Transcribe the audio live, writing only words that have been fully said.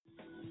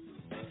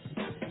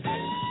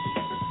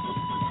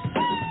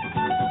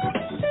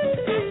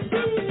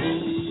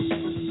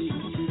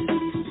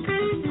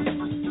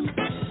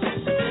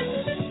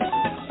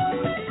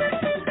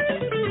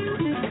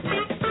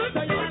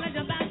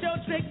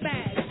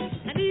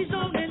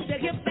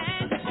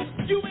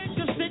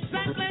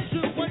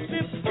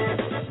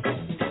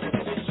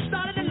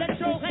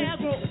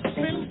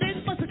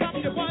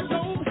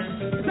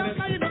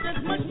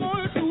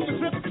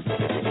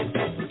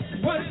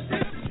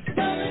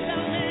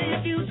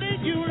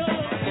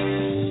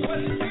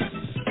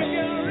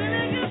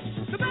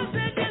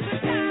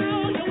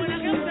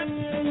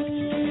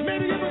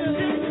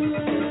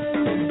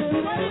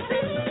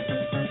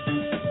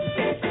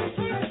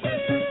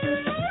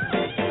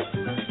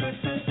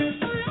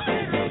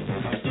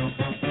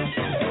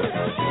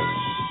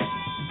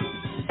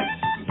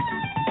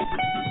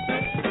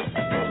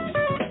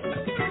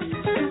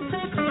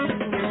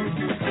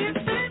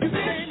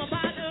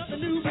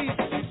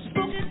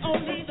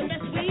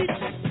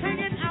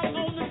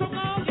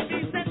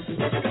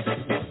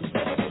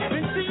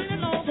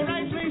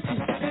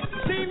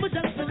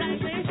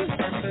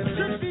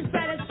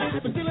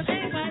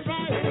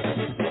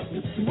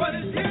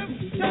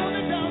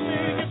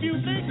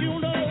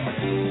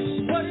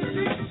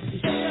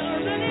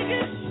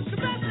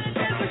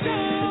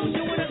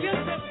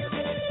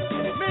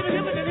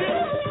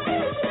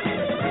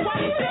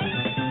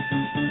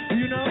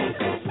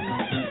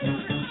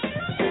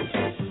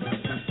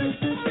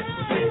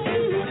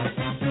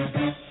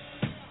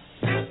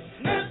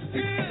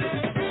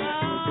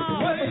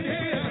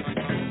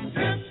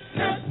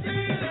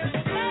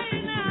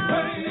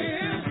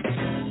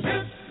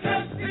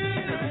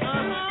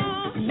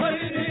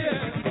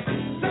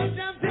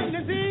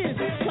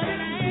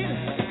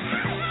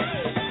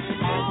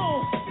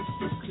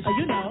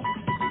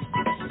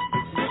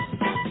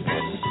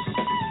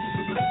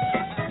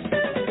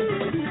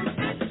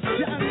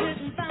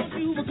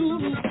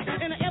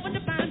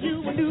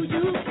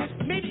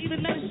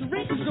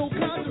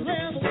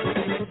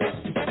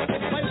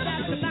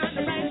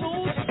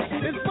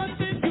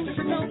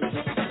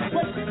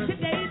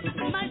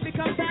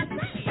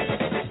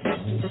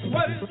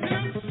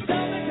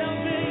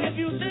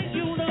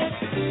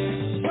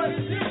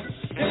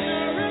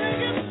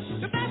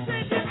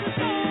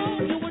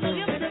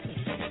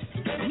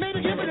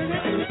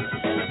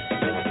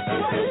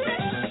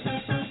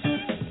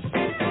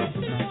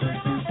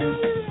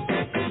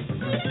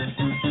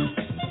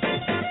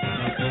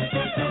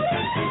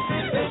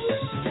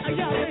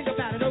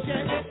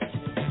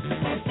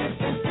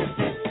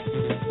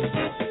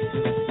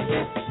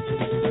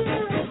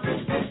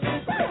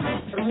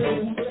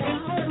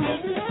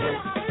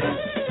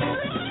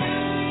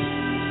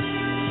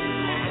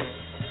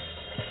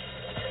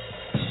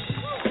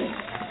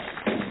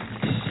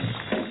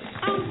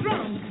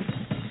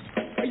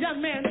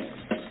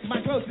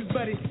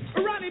buddy.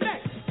 Ronnie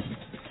back.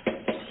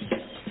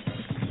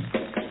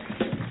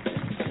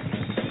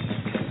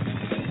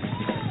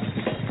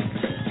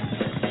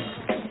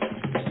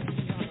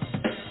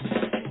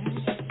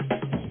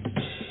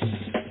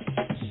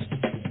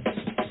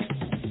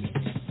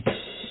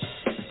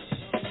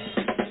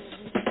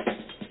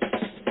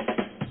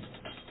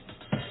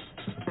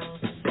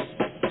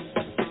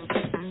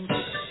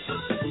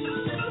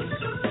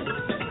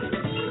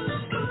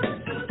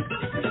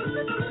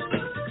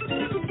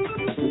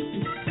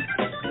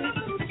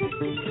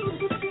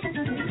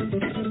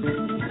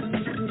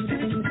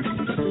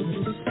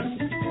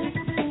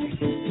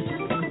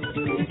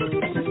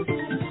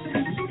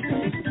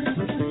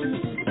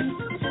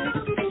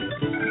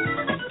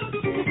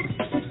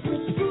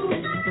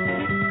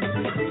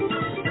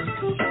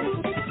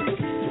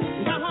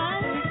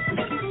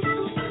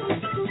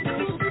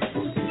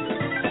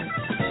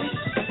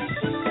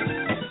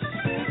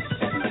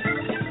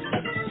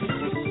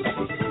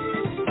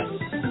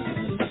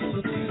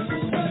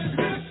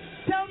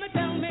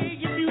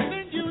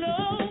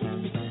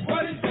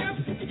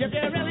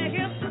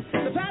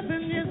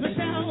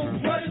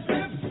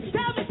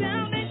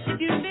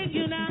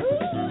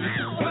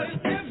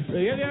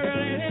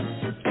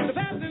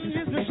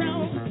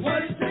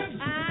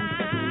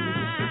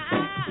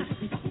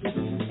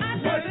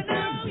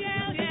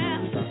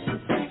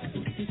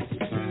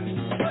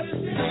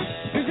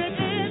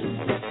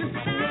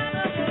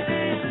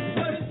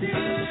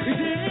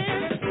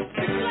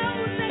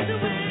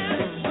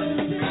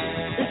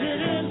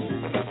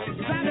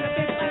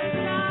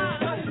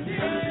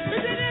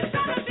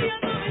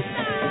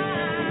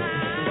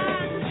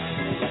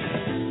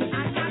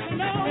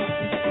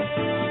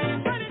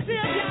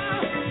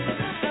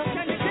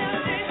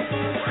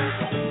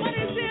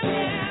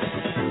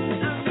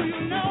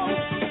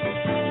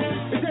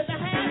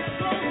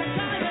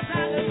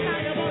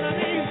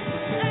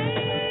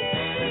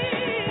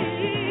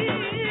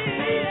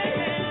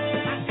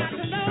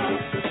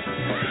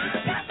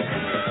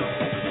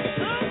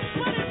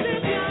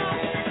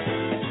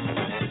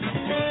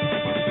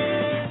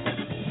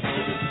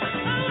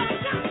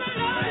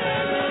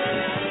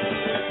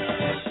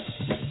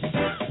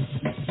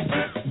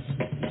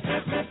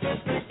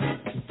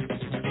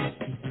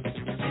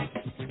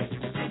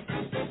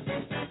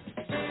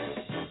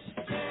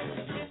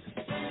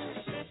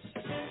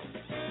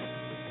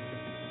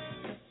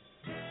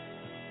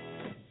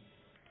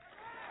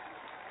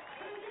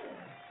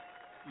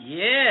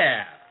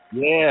 Yeah.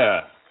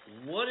 Yeah.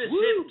 What is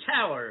it,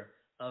 Tower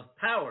of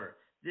Power?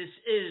 This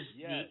is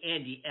the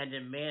Andy and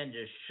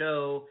Amanda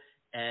show,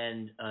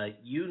 and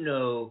you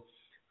know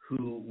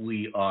who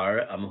we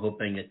are. I'm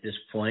hoping at this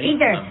point.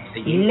 These are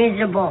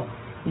miserable,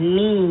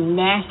 mean,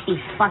 nasty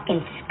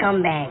fucking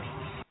scumbags.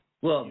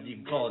 Well, you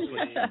can call us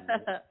what you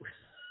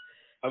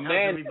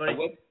Amanda,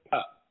 what's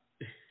up?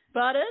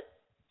 Got it?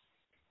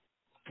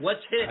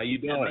 What's hip? How you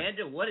doing?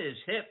 Amanda, what is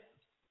hip?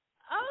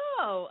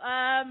 Oh,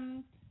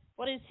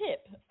 what is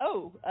hip?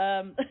 Oh,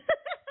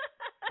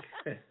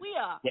 we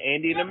are the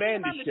Andy and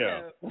Amanda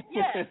show.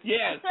 Yes.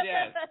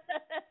 yes.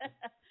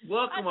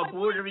 Welcome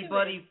aboard,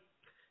 everybody.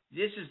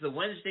 This is the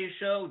Wednesday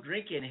show.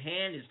 Drink in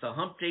hand. It's the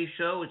Hump Day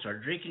show. It's our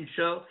drinking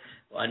show.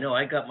 I know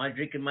I got my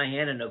drink in my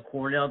hand. I know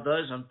Cornell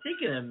does. I'm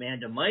thinking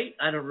Amanda might.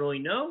 I don't really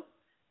know.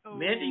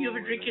 Amanda, you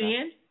have a drink in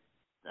hand?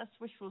 That's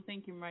wishful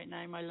thinking right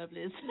now, my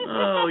lovelies.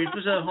 Oh, it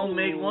was a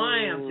homemade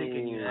wine. I'm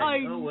thinking you had.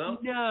 Oh, well.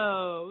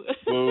 No.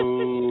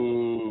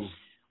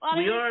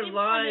 We are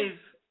live.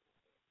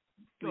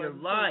 We are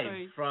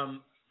live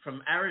from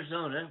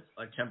Arizona,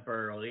 or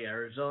temporarily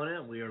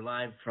Arizona. We are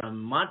live from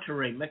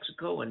Monterrey,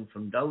 Mexico, and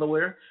from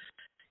Delaware.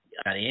 We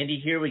got Andy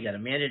here. We got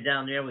Amanda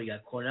down there. We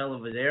got Cornell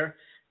over there.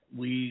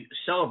 We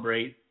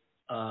celebrate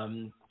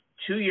 2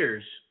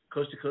 years,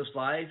 Coast to Coast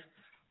Live,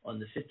 on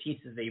the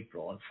 15th of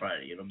April on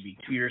Friday. It'll be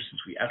 2 years since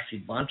we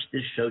actually launched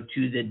this show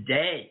to the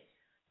day.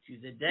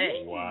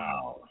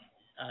 Wow.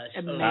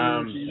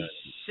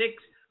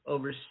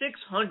 Over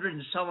 600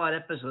 and some odd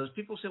episodes.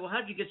 People say, well,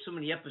 how'd you get so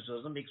many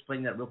episodes? Let me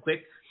explain that real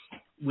quick.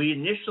 We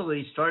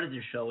initially started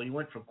the show, and we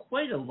went for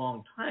quite a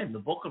long time. The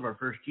bulk of our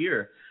first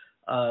year,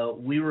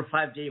 we were a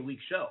 5-day-a-week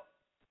show.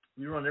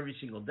 We were on every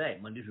single day,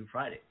 Monday through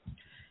Friday.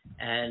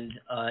 And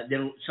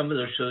then some of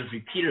those shows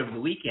repeated over the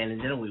weekend, and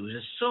then it was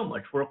just so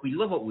much work. We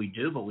love what we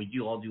do, but we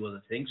do all do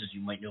other things, as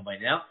you might know by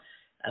now,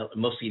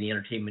 mostly in the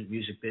entertainment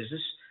music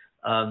business.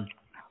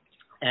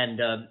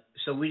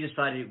 So we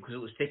decided, because it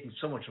was taking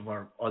so much of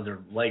our other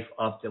life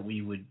up, that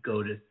we would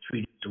go to 3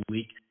 days a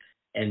week,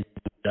 and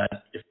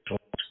if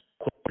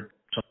corporate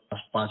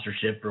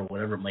sponsorship or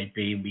whatever it might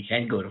be, we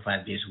can go to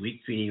 5 days a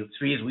week. 3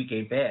 days a week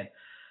ain't bad.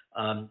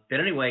 But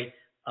anyway,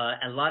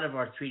 a lot of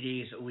our 3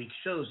 days a week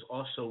shows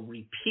also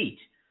repeat.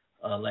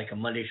 Like a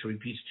Monday show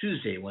repeats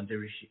Tuesday, Wednesday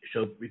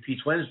show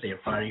repeats Wednesday, a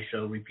Friday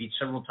show repeats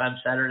several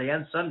times Saturday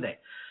and Sunday.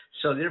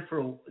 So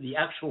therefore, the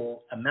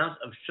actual amount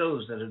of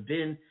shows that have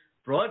been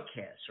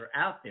broadcasts or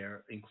out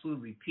there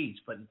include repeats,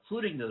 but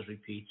including those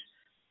repeats,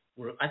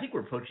 I think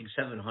we're approaching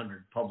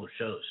 700 published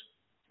shows.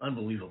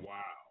 Unbelievable.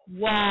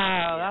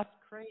 Wow, that's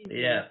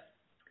crazy. Yeah.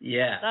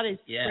 Yeah. That is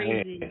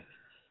crazy. Man.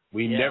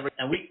 We never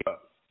and we.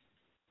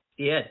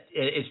 Yeah,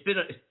 it's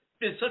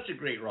been such a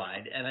great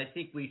ride, and I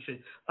think we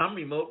should. I'm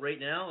remote right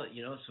now.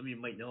 You know, some of you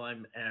might know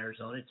I'm in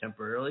Arizona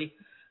temporarily,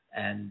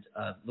 and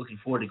looking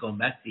forward to going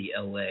back to the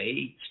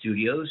LA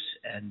studios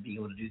and being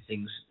able to do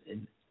things.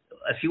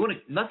 If you want to,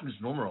 nothing's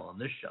normal on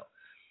this show,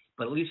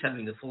 but at least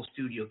having the full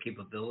studio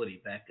capability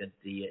back at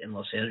in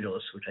Los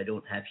Angeles, which I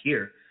don't have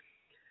here.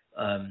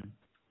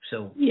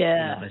 So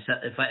yeah, you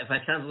know, if I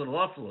sound a little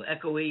off, a little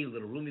echoey, a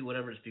little roomy,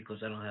 whatever, it's because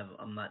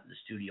I'm not in the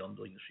studio. I'm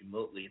doing this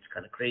remotely. It's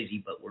kind of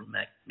crazy, but we're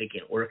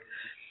making it work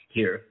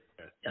here.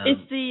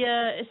 It's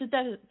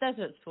the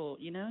desert's fault,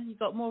 you know. You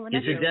got more.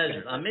 It's a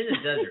desert. I'm in the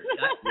desert.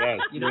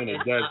 You're in a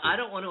desert. I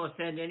don't want to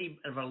offend any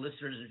of our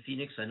listeners in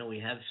Phoenix. I know we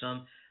have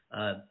some.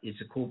 It's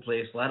a cool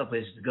place. A lot of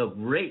places to go.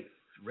 Great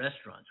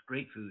restaurants.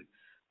 Great food.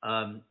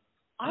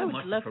 I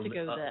would love to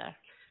go there.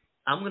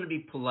 I'm going to be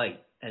polite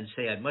and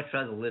say I'd much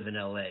rather live in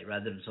LA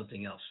rather than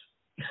something else.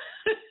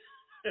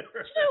 You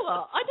know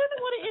what? I don't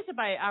know what it is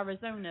about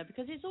Arizona,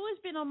 because it's always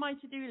been on my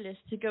to-do list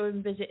to go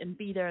and visit and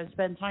be there and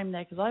spend time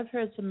there, because I've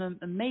heard some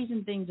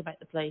amazing things about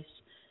the place.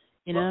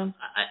 You know?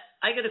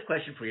 I got a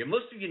question for you.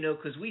 Most of you know,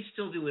 because we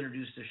still do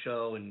introduce the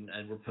show, and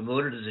we're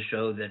promoted as a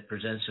show that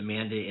presents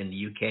Amanda in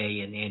the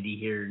UK and Andy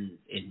here in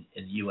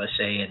the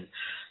USA. And,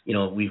 you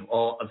know, we've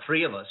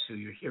three of us who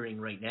you're hearing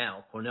right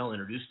now, Cornell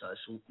introduced us.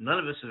 None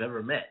of us have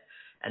ever met.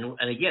 And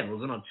again, we're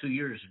going on 2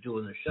 years of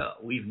doing the show.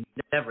 We've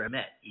never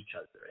met each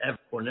other ever.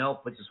 Cornell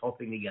puts this whole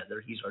thing together.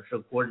 He's our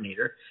show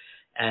coordinator.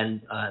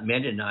 And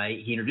Amanda and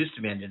he introduced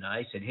Amanda and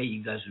I, said, hey,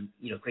 you guys are,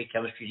 you know, great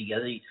chemistry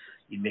together.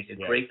 You'd make a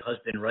great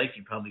husband and wife.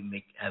 You'd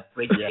probably have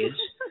great kids.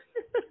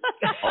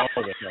 All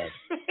of it.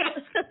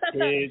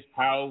 Kids,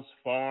 house,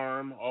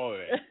 farm, all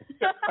of it.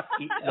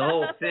 The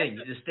whole thing.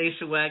 The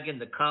station wagon,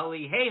 the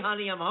collie. Hey,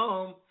 honey, I'm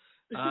home.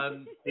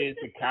 Kids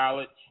to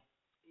college.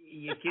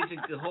 Your kids,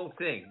 the whole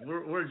thing.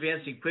 We're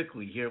advancing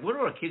quickly here. What do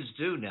our kids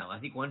do now? I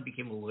think one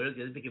became a lawyer,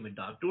 the other became a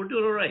doctor. We're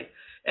doing all right.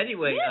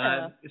 Anyway,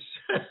 that was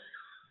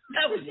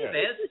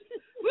fast.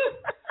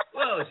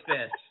 Whoa, it was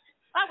fast.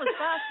 That was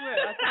fast work,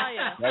 I tell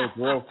you. That was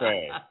real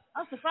fast.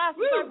 That's the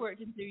fastest I've worked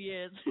in 2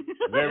 years.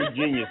 Very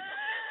genius.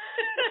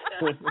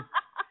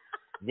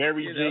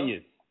 Very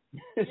genius.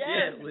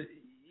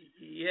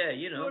 Yeah,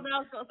 you know.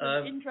 Cornell's got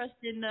some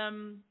interesting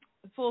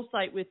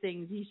foresight with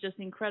things. He's just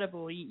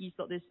incredible. He's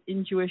got this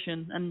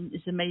intuition, and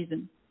it's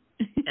amazing.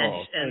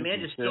 And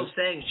Amanda's still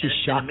saying. She's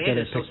shocked that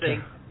it still picked saying.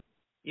 her.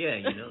 Yeah,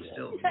 you know,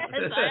 still.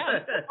 Yes, I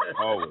am.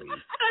 Always.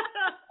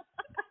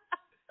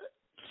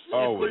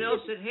 Cornell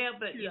said, hey,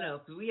 but, you know,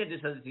 because we had this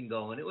other thing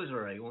going. It was all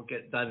right. We won't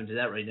dive into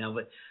that right now.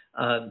 But,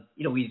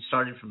 you know, we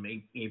started from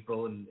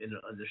April, and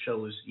the show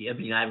was the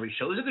Ebony and Ivory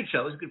show. It was a good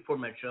show. It was a good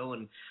format show.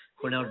 And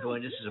Cornell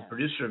joined us as a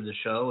producer of the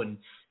show and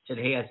said,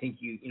 hey, I think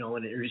you know, I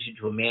want to introduce you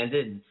to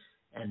Amanda.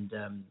 And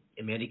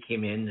Amanda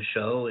came in the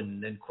show,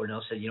 and then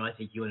Cornell said, you know, I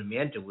think you and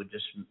Amanda would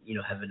just, you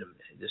know, have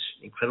this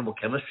incredible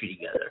chemistry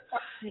together.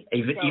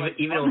 Even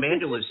though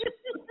Amanda was,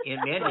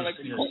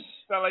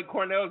 sound like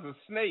Cornell's a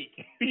snake.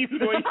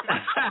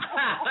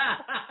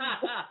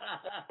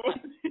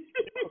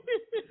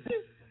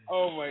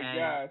 Oh my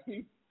gosh.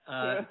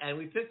 And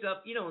we picked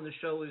up, you know, and the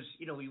show was,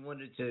 you know, we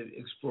wanted to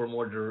explore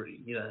more,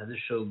 you know, the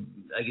show,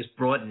 I guess,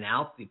 broaden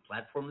out the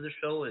platform of the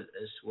show as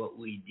what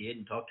we did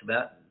and talked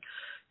about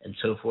and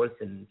so forth.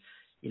 And,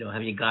 you know,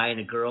 having a guy and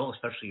a girl,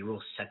 especially a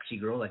real sexy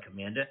girl like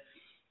Amanda,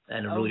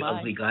 and a really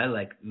ugly guy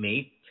like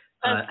me.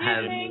 What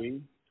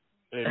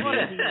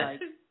is he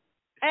like?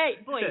 Hey,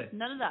 boys,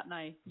 none of that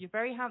now. You're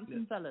very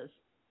handsome fellas.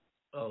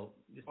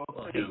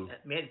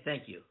 Man,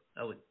 thank you.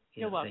 I would.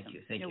 You're welcome.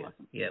 Thank you.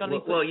 Welcome. Yeah.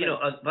 Well, you know,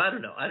 I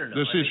don't know.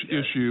 This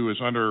issue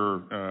is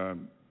under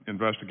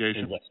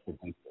investigation.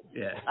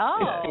 Yeah.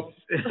 Oh.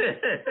 Yeah.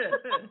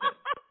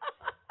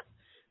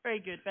 Very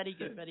good.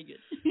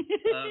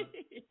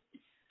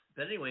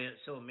 But anyway,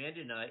 so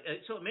Amanda and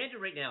Amanda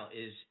right now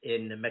is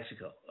in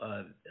Mexico,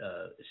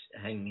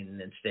 hanging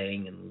and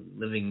staying and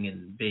living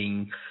and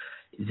being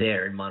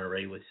there in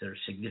Monterey with her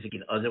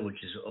significant other,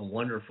 which is a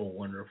wonderful,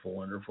 wonderful,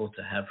 wonderful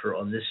to have her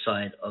on this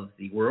side of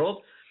the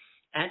world.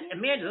 And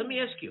Amanda, let me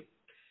ask you,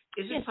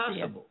 is it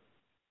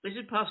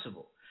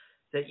possible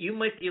that you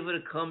might be able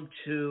to come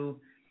to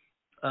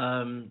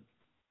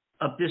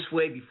up this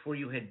way before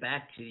you head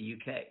back to the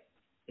UK,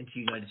 into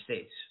the United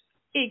States?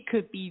 It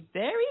could be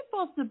very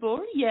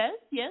possible. Yes.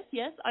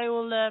 I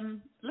will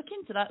look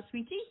into that,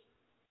 sweetie.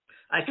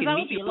 I can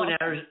meet you in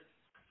Arizona.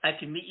 I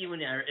can meet you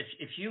in Arizona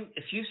if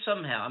you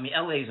somehow. I mean,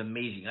 LA is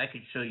amazing. I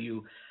could show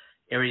you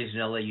areas in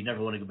LA you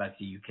never want to go back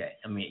to the UK.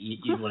 I mean,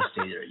 you'd want to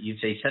stay there. You'd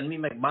say, "Send me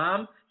my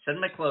mom. Send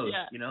my clothes."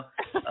 Yeah. You know.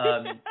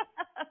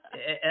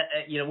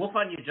 You know, we'll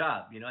find you a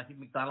job. You know, I think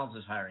McDonald's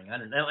is hiring. I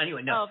don't know.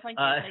 Anyway, no. Oh, thank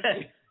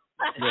you.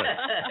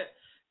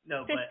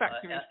 No, but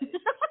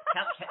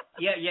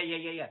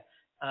yeah.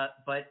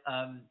 But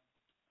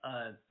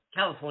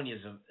California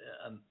is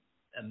an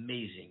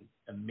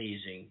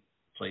amazing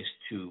place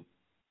to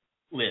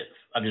live.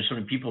 I mean, there's so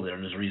many people there,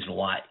 and there's a reason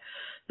why.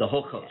 The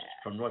whole coast,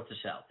 from north to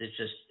south, it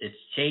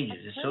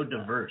changes. It's so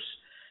diverse,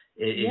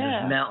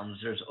 There's mountains,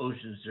 there's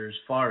oceans, there's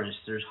forests,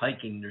 there's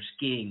hiking, there's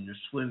skiing,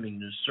 there's swimming,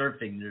 there's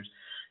surfing, there's,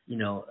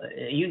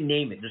 you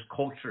name it. There's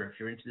culture if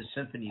you're into the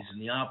symphonies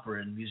and the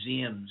opera and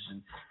museums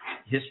and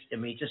history. I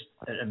mean, just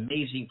an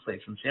amazing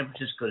place from San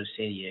Francisco to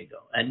San Diego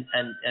and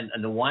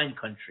the wine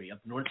country up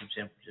north of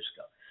San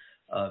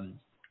Francisco.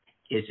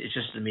 It's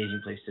just an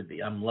amazing place to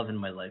be. I'm loving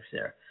my life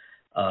there.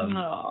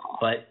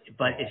 But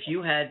if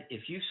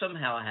you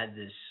somehow had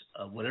this,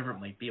 whatever it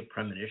might be, a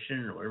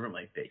premonition or whatever it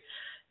might be,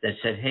 that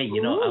said, hey,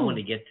 I want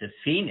to get to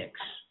Phoenix,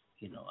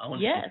 I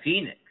want to see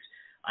Phoenix,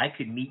 I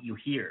could meet you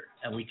here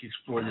and we could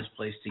explore this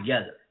place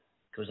together.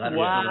 Because I don't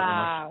know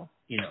how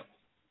much,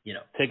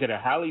 Take it to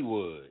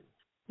Hollywood.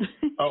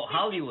 Oh,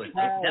 Hollywood.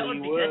 That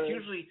would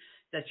be,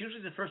 that's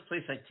usually the first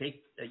place I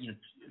take,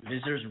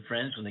 visitors and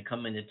friends when they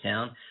come into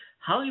town.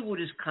 Hollywood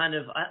is kind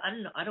of, I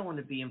don't know, I don't want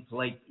to be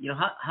impolite.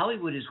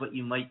 Hollywood is what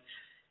you might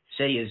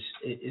say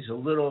is a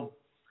little,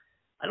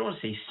 I don't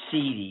want to say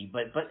seedy,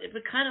 but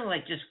kind of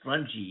like just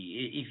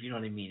grungy, if you know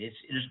what I mean.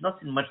 There's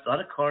nothing much, a lot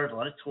of cars, a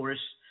lot of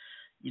tourists,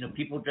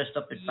 people dressed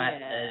up as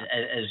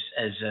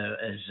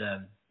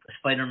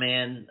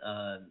Spider-Man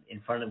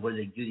in front of where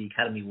they do the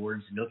Academy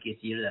Awards, the Nokia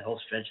Theater, that whole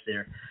stretch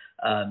there,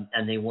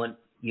 and they want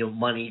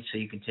money so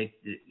you can take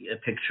a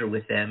picture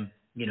with them.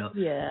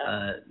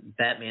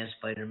 Batman,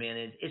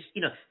 Spider-Man.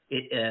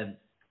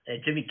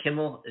 Jimmy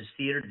Kimmel's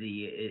theater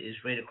is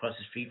right across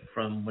the street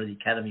from where the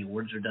Academy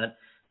Awards are done.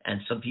 And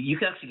some people, you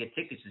can actually get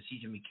tickets to see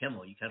Jimmy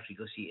Kimmel. You can actually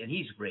go see, and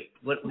he's great.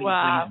 He's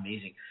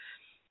amazing.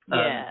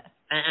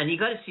 And you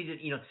got to see that,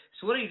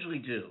 So what I usually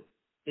do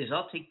is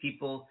I'll take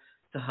people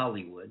to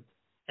Hollywood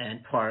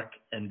and park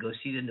and go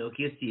see the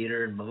Nokia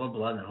Theater and blah, blah,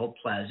 blah, and that whole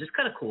plaza. It's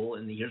kind of cool.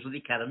 And here's where the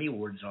Academy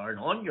Awards are. And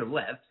on your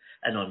left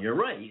and on your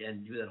right,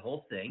 and do that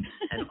whole thing.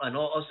 and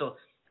also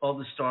all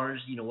the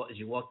stars, as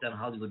you walk down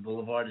Hollywood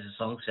Boulevard, as the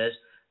song says,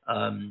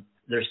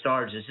 they're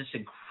stars. It's just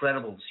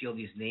incredible to see all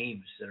these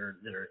names that are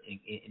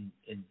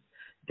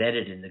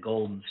embedded in the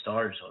golden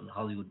stars on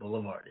Hollywood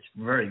Boulevard. It's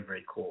very,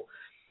 very cool.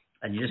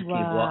 And you just keep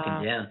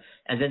walking down.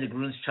 And then the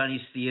Grun's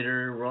Chinese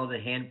Theater, where all the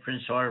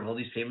handprints are of all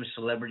these famous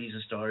celebrities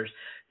and stars.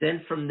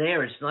 Then from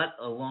there, it's not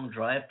a long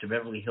drive to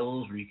Beverly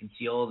Hills, where you can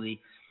see all the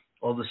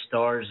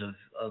stars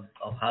of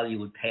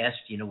Hollywood past,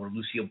 where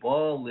Lucille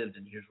Ball lived,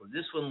 and here's where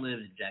this one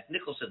lived, and Jack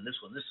Nicholson, this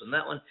one,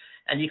 that one.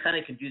 And you kind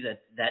of can do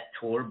that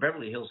tour.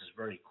 Beverly Hills is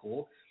very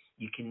cool.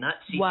 You cannot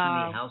see too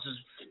many houses.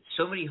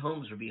 So many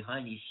homes are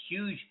behind these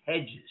huge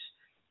hedges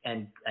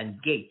and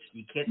gates.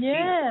 You can't see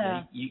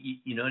them.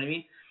 You know what I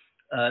mean?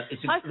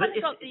 I've kind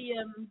of got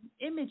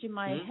the image in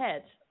my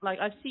head. Like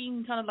I've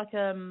seen kind of like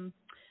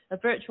a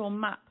virtual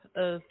map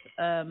of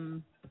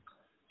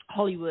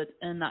Hollywood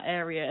and that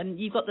area, and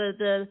you've got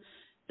the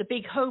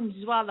big homes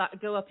as well that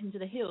go up into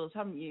the hills,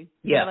 haven't you?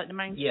 Like the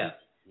mountains. Yeah.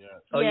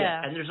 Oh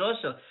yeah. And there's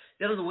also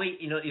the way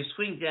you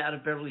swing out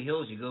of Beverly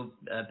Hills, you go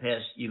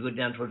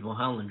down towards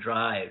Mulholland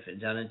Drive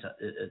and down into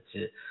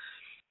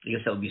I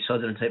guess that would be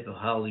southern type of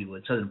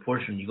Hollywood, southern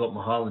portion. You go up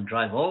Mulholland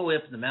Drive all the way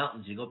up in the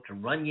mountains. You go up to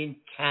Runyon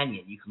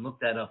Canyon. You can look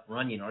that up,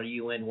 Runyon,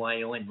 Runyon,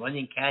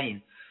 Runyon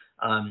Canyon.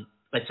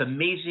 It's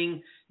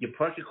amazing. You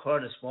park your car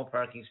in a small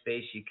parking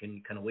space. You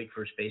can kind of wait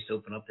for a space to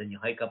open up. Then you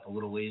hike up a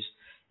little ways,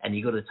 and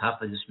you go to the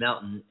top of this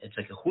mountain. It's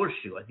like a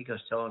horseshoe. I think I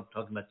was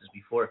talking about this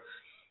before.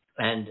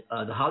 And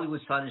the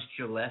Hollywood sign is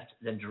to your left.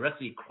 Then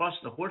directly across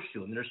the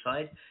horseshoe on the other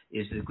side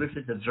is the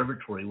Griffith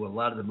Observatory, where a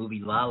lot of the movie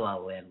La La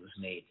Land was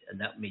made, and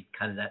that made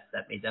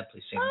that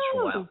place famous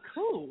for a while. Oh,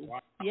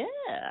 cool!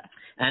 Yeah.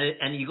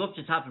 And you go up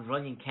to the top of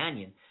Runyon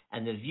Canyon,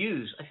 and the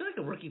views. I feel like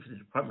I'm working for the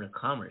Department of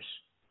Commerce.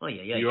 Oh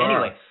yeah.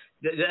 Anyway,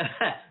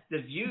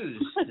 the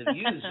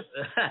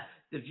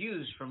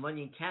views from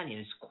Runyon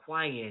Canyon is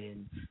quiet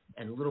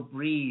and a little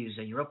breeze,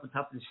 and you're up on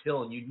top of this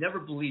hill, and you'd never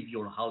believe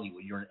you're in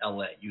Hollywood. You're in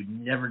L.A. You'd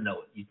never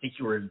know it. You'd think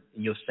you were in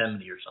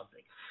Yosemite or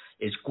something.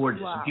 It's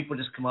gorgeous. Wow. And people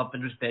just come up,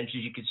 and there's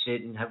benches you could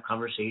sit and have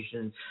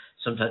conversation.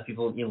 Sometimes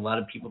people, a lot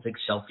of people take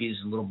selfies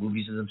and little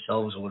movies of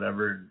themselves or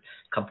whatever, and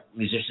a couple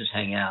musicians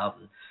hang out.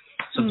 And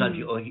sometimes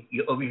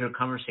you overhear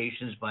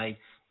conversations by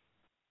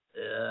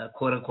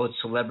quote unquote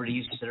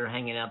celebrities that are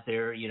hanging out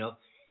there.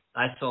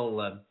 I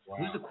saw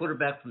who's the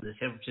quarterback from the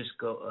San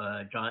Francisco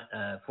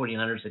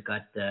 49ers that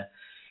got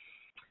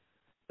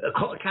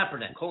Colin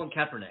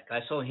Kaepernick. I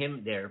saw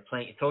him there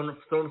throwing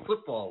a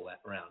football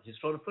around. He's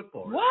throwing a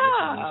football around.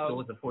 Wow. He's still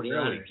with the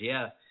 49ers,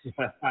 yeah.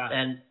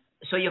 And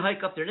so you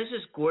hike up there, and this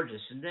is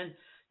gorgeous. And then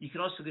you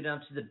can also go down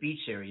to the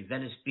beach area,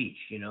 Venice Beach,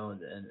 and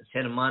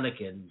Santa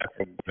Monica, and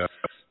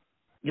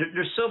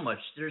there's so much.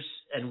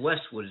 And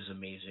Westwood is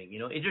amazing.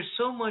 There's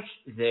so much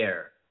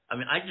there. I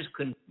mean, I just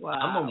couldn't. Wow.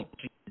 I'm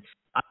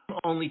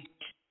only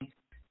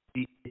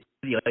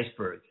the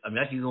iceberg. I mean,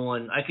 I could go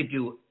on. I could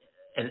do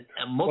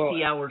a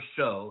multi-hour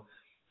show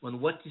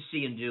on what to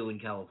see and do in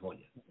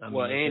California.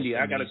 Andy,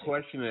 I got a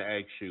question to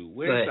ask you.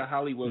 Where's the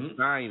Hollywood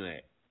sign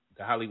at?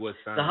 The Hollywood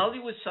sign. The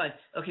Hollywood sign.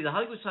 Okay, the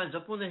Hollywood sign's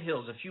up on the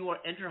hills. If you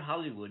enter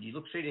Hollywood, you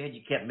look straight ahead.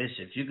 You can't miss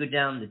it. If you go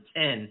down the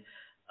 10.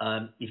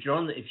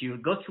 If you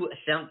go through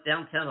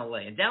downtown LA,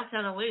 and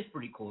downtown LA is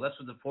pretty cool. That's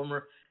where the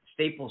former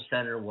Staples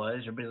Center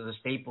was. Everybody knows the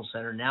Staples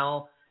Center.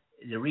 Now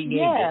they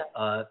renamed it.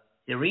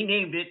 They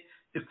renamed it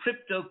the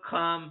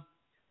Crypto.com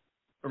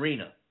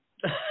Arena.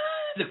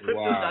 The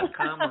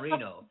Crypto.com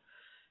Arena.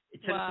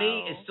 To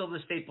me, it's still the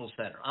Staples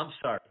Center. I'm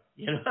sorry.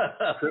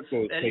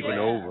 Crypto is taking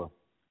over.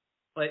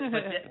 But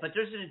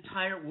there's an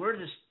entire where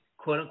this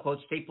quote unquote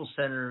Staples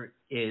Center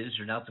is,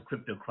 or now the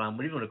Crypto.com,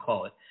 whatever you want to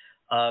call it,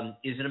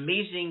 is an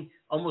amazing,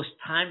 almost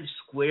Times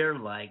Square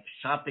like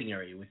shopping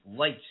area with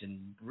lights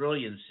and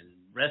brilliance and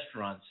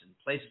restaurants and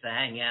places to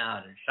hang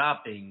out and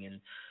shopping, and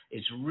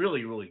it's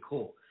really, really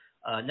cool.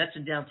 And that's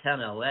in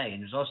downtown LA.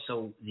 And there's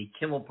also the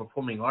Kimmel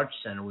Performing Arts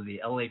Center where the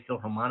LA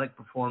Philharmonic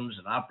performs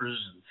and operas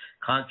and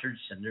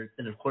concerts,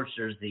 and of course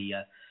there's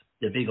the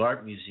big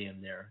art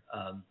museum there,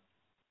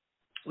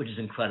 which is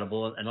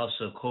incredible, and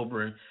also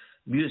Coburn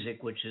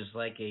Music, which is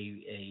like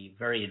a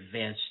very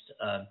advanced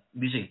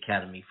music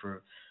academy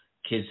for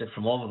kids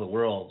from all over the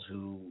world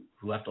who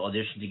have to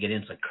audition to get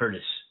in. It's like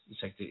Curtis.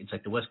 It's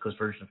like the West Coast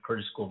version of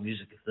Curtis School of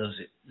Music. If those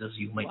of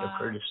you who might know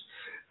Curtis.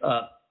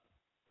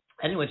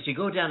 Anyway, so you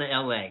go down to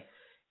LA,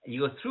 and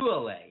you go through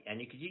LA, and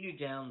you continue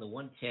down the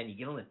 110. You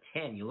get on the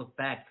 10. You look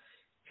back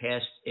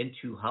past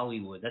into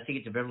Hollywood. That's how you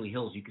get to Beverly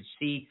Hills. You can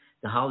see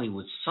the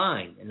Hollywood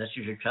sign, and that's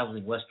as you're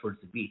traveling west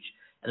towards the beach.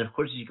 And of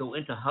course, as you go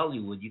into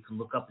Hollywood, you can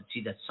look up and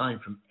see that sign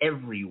from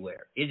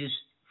everywhere. It is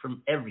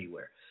from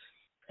everywhere.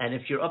 And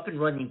if you're up in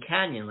Runyon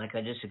Canyon, like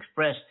I just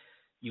expressed,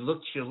 you look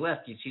to your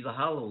left, you see the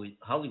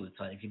Hollywood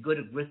sign. If you go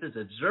to Griffith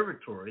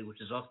Observatory,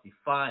 which is off the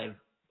 5,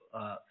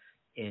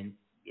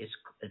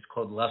 it's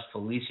called the Los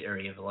Feliz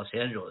area of Los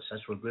Angeles.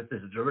 That's where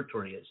Griffith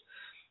Observatory is.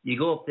 You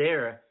go up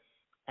there,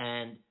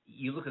 and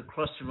you look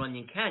across the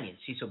Runyon Canyon.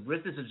 See, so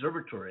Griffith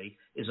Observatory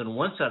is on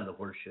one side of the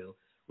horseshoe.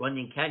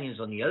 Runyon Canyon is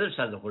on the other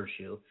side of the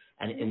horseshoe,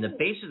 and in the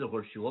base of the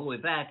horseshoe, all the way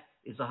back,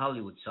 is the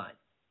Hollywood sign.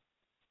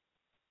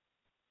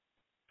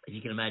 If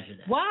you can imagine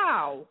that.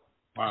 Wow,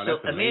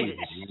 that's amazing.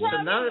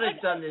 So now that I've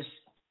done this,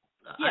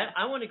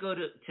 I want to go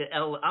to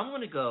L. I'm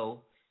going to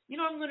go. You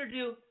know what I'm going to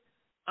do?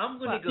 I'm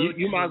going to go.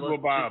 You might as well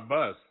buy a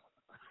bus.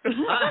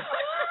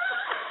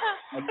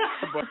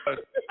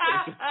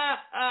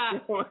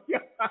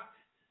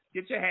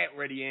 Get your hat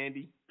ready,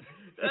 Andy.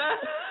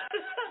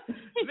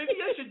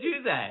 Maybe I should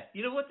do that.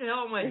 You know, what the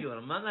hell am I doing?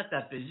 I'm not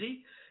that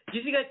busy. Do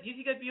you think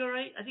I'd be all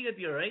right? I think I'd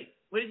be all right.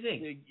 What do you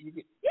think?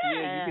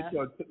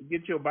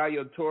 You buy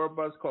your tour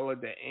bus. Call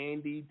it the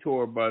Andy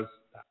Tour Bus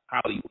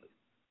Hollywood.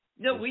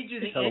 No, we do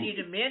the Andy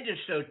and Amanda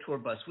Show tour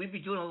bus. We'd be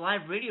doing a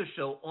live radio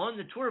show on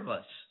the tour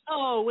bus.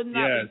 Oh, wouldn't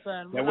that be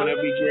fun? That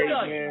would be great,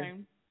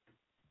 man.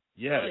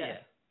 Yes. Oh, yeah.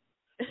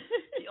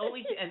 The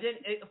only thing, and then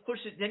of course,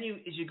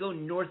 as you go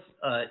north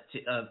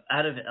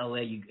out of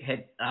LA, you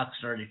head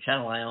Oxnard to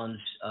Channel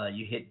Islands.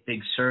 You hit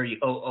Big Sur.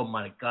 Oh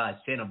my God,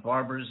 Santa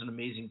Barbara is an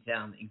amazing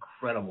town,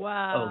 incredible.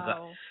 Wow. Oh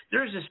God,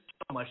 there's just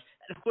so much.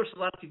 And of course, a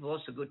lot of people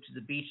also go to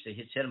the beach. They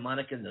hit Santa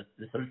Monica and the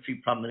 3rd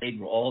Street Promenade,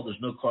 where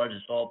there's no cars,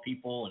 it's all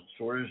people and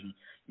stores and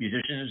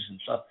musicians and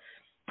stuff.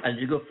 And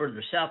as you go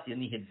further south, you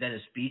only hit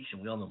Venice Beach,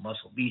 and we all know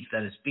Muscle Beach,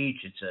 Venice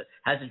Beach.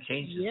 Hasn't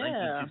changed since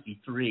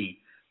 1953.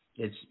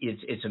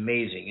 It's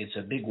amazing. It's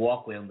a big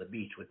walkway on the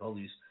beach with all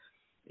these,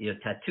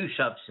 tattoo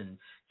shops and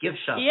gift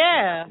shops,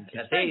 and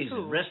cafes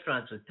and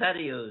restaurants with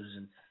patios,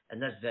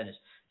 and that's Venice.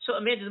 So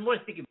Amanda, the more I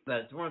think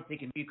about it, the more I'm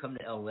thinking you come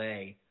to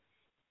LA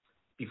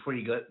before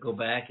you go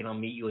back, and I'll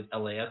meet you at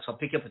LAX. I'll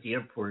pick you up at the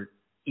airport,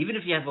 even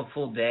if you have a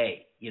full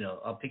day.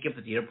 I'll pick you up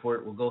at the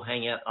airport. We'll go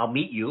hang out. I'll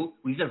meet you.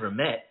 We've never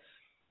met.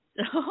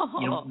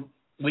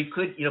 We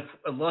could.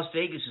 Las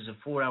Vegas is a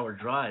 4-hour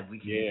drive. We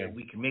can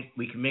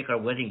make our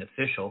wedding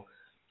official.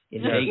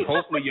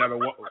 Hopefully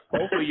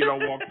you don't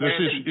walk past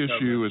This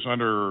issue is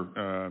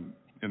under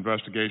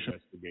investigation.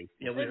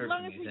 Yeah, as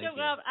long as we don't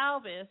have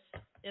Elvis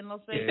in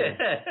Las Vegas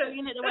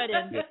singing at the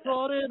wedding.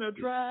 Caught in a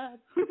trap.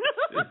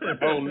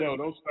 Oh no!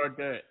 Don't start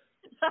that.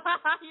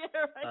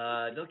 Yeah,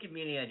 right. Don't give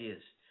me any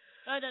ideas.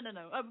 No.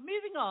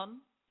 Moving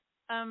on.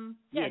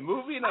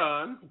 Moving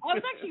on. I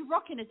was actually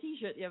rocking a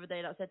T-shirt the other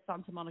day that said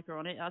Santa Monica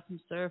on it. It had some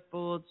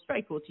surfboards.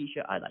 Very cool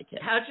T-shirt. I like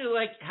it. How'd you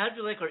like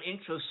our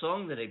intro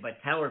song today by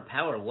Tower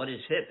Power? What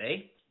is hip,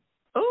 eh?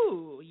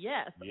 Oh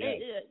yes.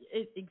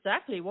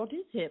 Exactly. What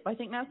is hip? I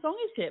think that song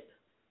is hip.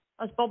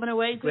 I was bobbing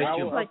away to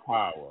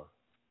Power.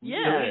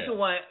 Yeah.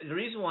 The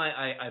reason why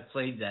I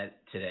played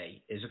that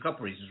today is a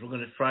couple reasons. We're going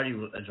to Friday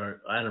as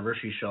our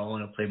anniversary show. I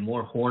want to play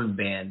more horn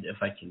band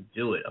if I can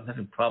do it. I'm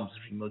having problems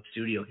with the remote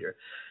studio here.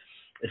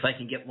 If I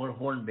can get more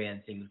horn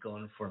band things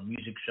going for a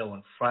music show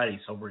on Friday,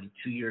 so already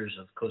 2 years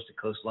of Coast to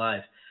Coast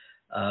Live,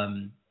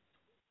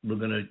 we're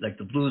gonna like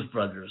the Blues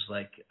Brothers,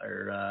 like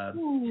our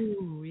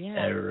who's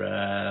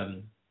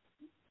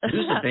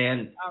the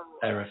band?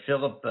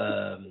 Philip.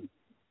 Come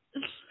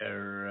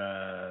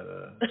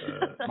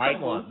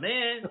on,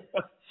 man,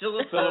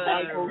 Philip.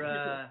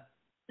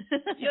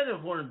 The other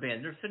horn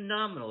band, they're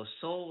phenomenal.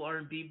 Soul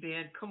R&B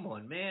band. Come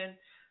on, man.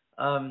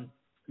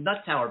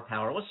 Not Tower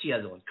Power. What's the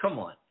other one? Come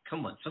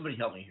on, somebody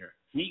help me here.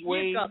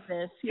 Heatwave. You've got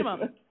this. Come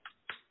on.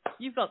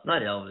 You've got this.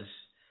 Not Elvis.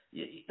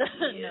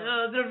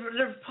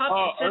 They're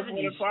pop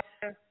 70s.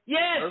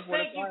 Yes, Earth,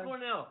 Wind, thank you, and Fire?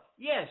 Cornell.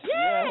 Yes.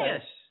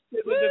 Yes.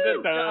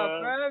 Good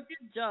job, bro.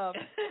 Good job.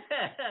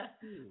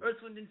 Earth,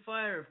 Wind, and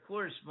Fire, of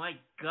course. My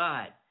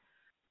God.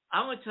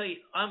 I'm going to tell you,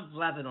 I'm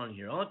blabbing on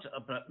here. I want to,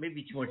 but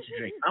maybe too much to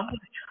drink. I'm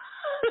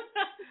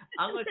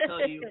going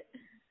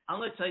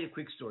to tell you a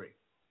quick story.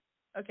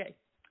 Okay.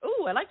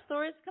 Ooh, I like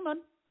stories. Come on.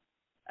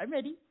 I'm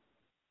ready.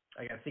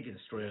 I got to think of the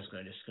story I was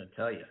just going to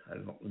tell you. I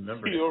don't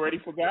remember. You already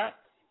forgot?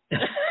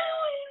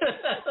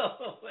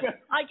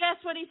 I guess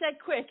when he said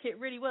quick, it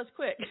really was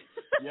quick.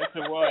 Yes,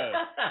 it was.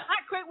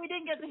 That quick, we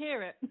didn't get to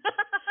hear it.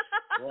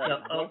 Right, no,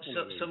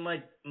 so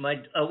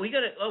we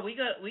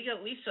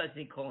got Lisa, I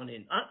think, calling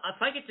in.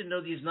 If I get to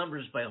know these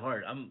numbers by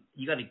heart,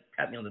 you got to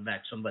pat me on the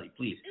back, somebody,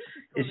 please.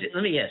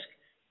 Let me ask,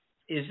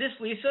 is this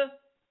Lisa?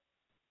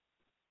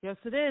 Yes,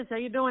 it is. How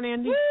you doing,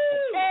 Andy? Woo!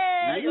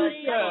 Hey,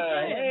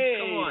 Lisa,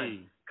 hey.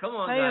 Come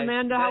on, Hey, guys.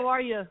 Amanda, how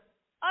are you?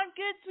 I'm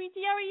good,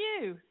 sweetie. How are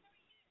you?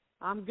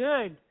 I'm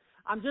good.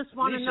 I just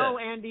want to Lisa. know,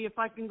 Andy, if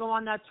I can go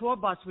on that tour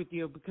bus with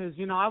you because,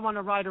 I want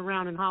to ride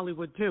around in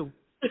Hollywood, too.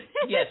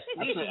 Yes,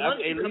 Lisa, why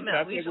don't you come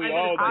out? Lisa, Lisa, we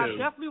all I do.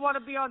 definitely want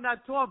to be on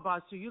that tour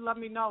bus, so you let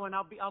me know, and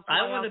I'll fly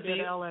out there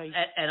to L.A.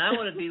 And I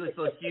want to be with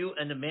both you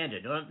and Amanda.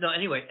 No,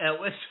 anyway.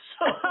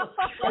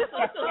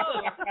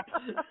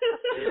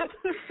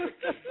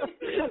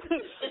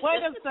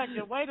 Wait a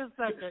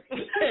second.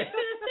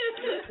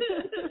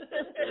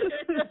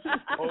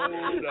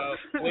 Hold up.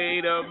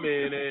 Wait a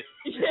minute.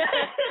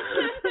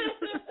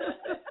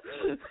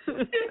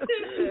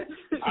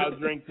 I'll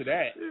drink to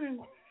that.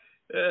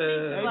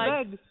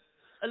 Amen.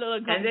 A little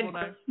And then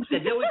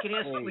we can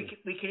ask.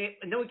 We can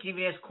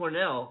even ask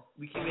Cornell.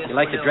 We can ask. You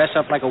like Cornell. to dress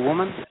up like a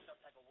woman?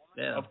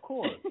 Yeah. Of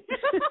course.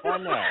 Why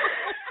not?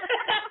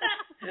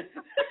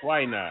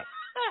 Why not?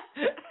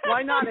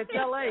 Why not? It's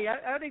L.A.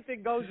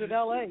 Anything goes in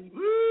L.A.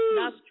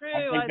 That's true.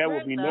 I think that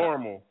would be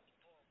normal.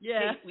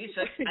 Yeah. Hey,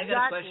 Lisa, I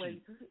got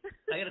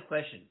a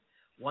question.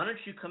 Why don't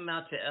you come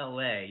out to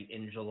L.A.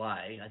 in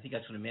July? I think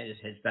that's when Amanda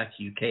heads back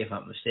to UK, if I'm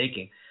not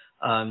mistaken.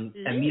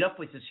 And meet up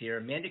with us here.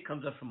 Amanda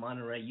comes up from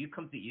Monterey. You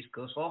come to the East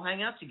Coast. We'll all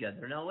hang out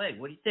together in L.A.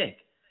 What do you think?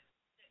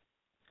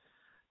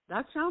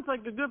 That sounds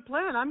like a good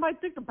plan. I might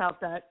think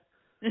about that.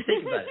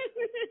 Think about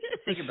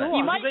it.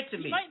 You might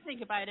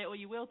think about it, or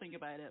you will think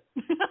about it.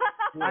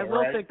 I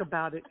will think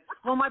about it.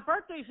 Well, my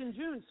birthday's in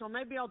June, so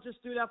maybe I'll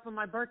just do that for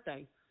my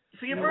birthday.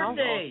 For your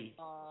birthday.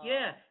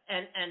 Yeah.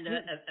 And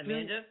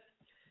Amanda,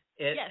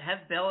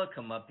 have Bella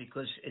come up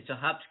because it's a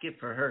hop skip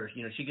for her.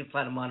 She can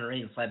fly to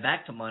Monterey and fly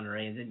back to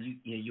Monterey, and then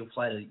you'll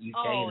fly to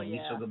UK and then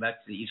you'll go back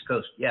to the East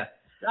Coast. Yeah.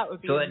 That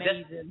would be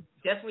amazing.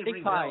 Definitely Big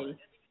bring party. Bella.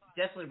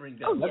 Definitely bring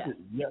Bella. Oh,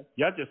 yeah.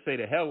 Y'all just say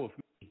the hell with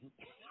me.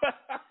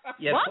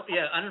 Yeah, what?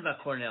 I don't know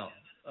about Cornell.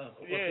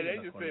 They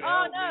just say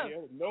Oh,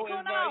 no. No,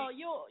 Cornell,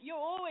 you're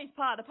always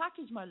part of the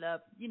package, my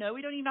love. We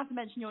don't even have to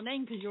mention your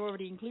name because you're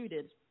already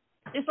included.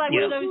 It's like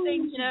one of those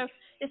things,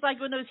 it's like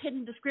one of those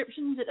hidden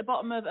descriptions at the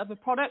bottom of a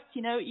product,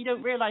 you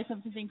don't realize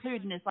something's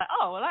included, and it's like,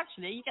 oh, well,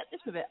 actually, you get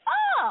this with it.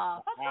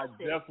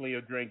 Fantastic. I'll definitely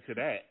drink to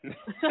that.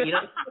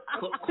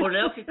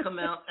 Cornell could come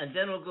out, and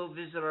then we'll go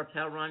visit our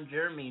pal Ron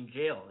Jeremy in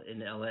jail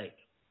in L.A.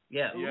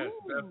 Yeah. Yes,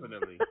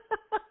 definitely.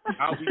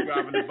 I'll be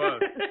driving the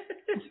bus.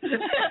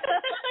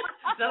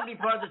 That'll be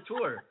part of the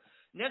tour.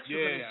 Next,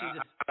 we're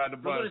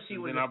going to see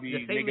and then I'll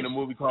be making a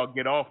movie called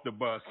Get Off the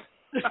Bus.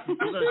 We're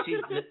going to see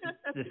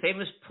the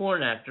famous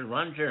porn actor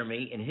Ron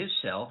Jeremy in his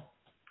cell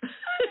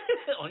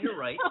on your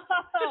right.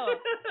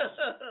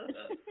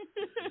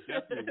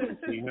 Definitely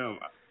want to see him.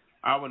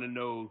 I want to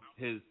know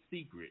his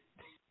secret.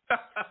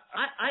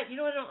 I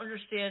don't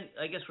understand.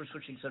 I guess we're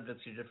switching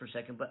subjects here for a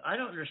second, but I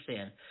don't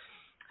understand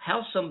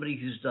how somebody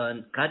who's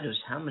done God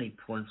knows how many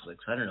porn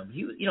flicks. I don't know.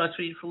 That's what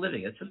he did for a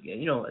living. It's okay.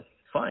 It's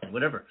fine,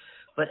 whatever.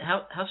 But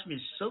how somebody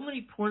does so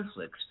many porn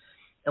flicks,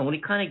 and when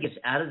he kind of gets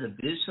out of the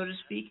biz, so to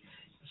speak,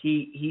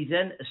 he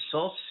then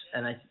assaults,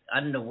 and I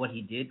don't know what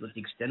he did, what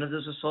the extent of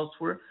those assaults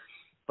were,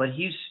 but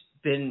he's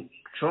been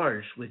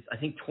charged with I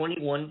think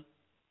 21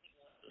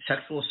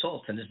 sexual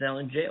assaults and is now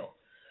in jail.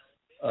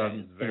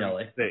 In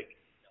LA. Sick.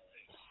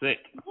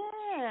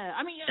 Yeah,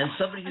 I mean, and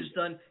somebody who's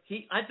done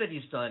I bet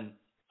he's done.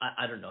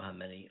 I don't know how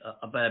many,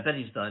 but I bet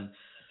he's done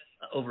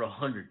over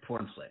 100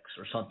 porn flicks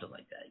or something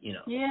like that.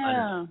 Yeah.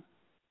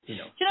 Do you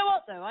know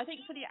what though? I think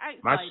for the outsider,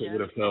 my shit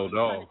would have fell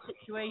off.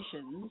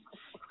 Situations,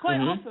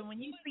 quite often when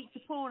you speak to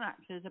porn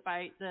actors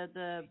about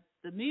the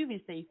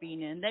movies they've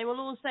been in, they will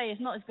all say it's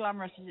not as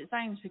glamorous as it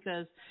sounds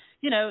because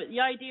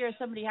the idea of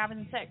somebody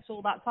having sex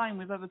all that time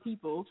with other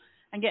people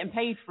and getting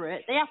paid for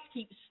it, they have to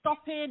keep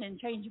stopping and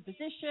changing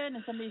position,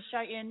 and somebody's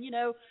shouting,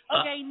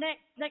 okay,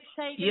 next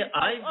take. Yeah,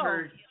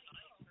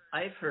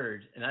 I've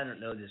heard, and I don't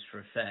know this for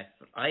a fact,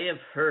 but I have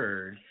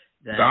heard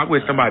that. I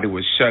wish somebody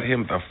would shut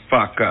him the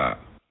fuck up.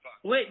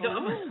 Wait, no,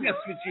 that's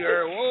what you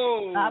heard.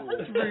 Whoa. That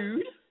was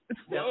rude.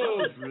 That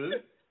was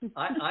rude.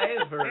 I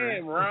have heard.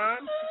 Damn,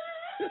 Ron.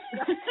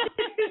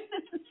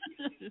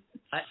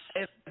 I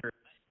have heard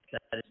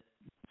that it's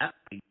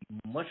actually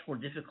much more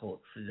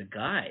difficult for the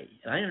guy.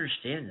 And I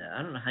understand that.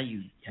 I don't know how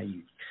you.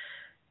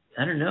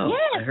 I don't know.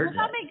 Yeah, I heard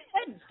that makes sense.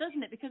 tense,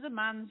 doesn't it? Because a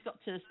man's got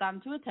to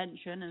stand to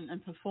attention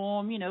and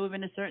perform,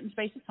 within a certain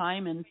space of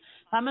time, and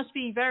that must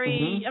be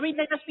very. I mean,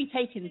 they must be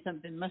taking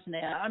something, mustn't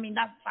it? I mean,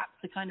 that's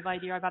the kind of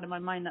idea I've had in my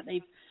mind, that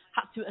they've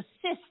had to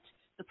assist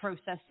the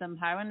process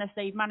somehow, unless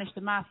they've managed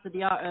to master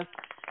the art of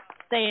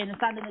staying and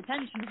standing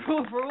attention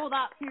for all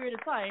that period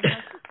of time.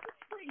 That's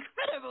pretty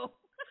incredible.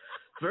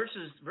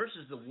 Versus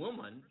the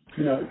woman.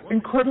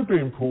 Incredibly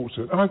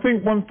important. And I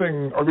think one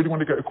thing I really want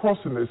to get across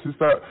in this is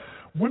that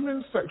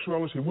women's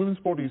sexuality, women's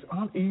bodies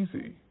aren't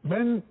easy.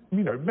 Men,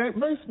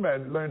 most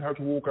men learn how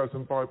to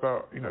orgasm by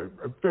about,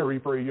 a very,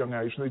 very young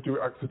age, and they do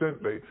it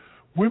accidentally.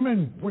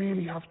 Women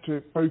really have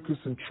to focus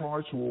and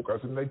try to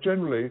orgasm. They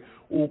generally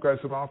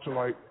orgasm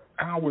after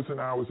hours and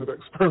hours of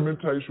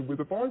experimentation with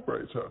a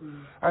vibrator.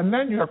 And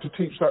then you have to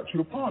teach that to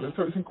your partner.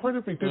 So it's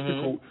incredibly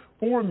difficult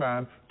for a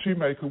man to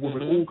make a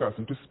woman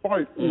orgasm,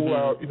 despite all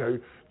our,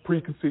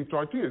 preconceived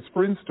ideas.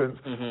 For instance,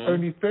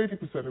 only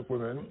 30% of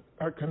women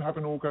can have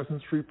an orgasm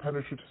through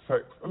penetrative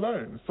sex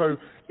alone. So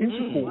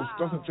intercourse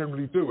doesn't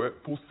generally do it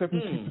for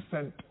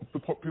 70% of the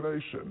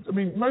population. I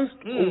mean, most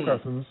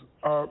orgasms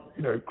are,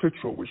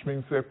 clitoral, which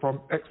means they're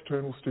from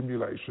external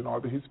stimulation,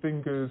 either his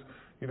fingers,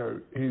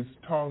 his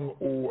tongue,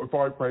 or a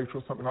vibrator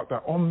or something like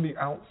that on the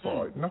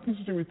outside. Nothing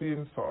to do with the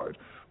inside.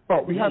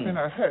 But we have in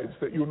our heads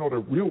that you're not a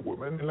real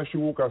woman unless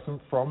you orgasm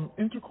from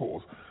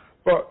intercourse.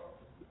 But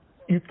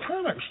you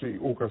can actually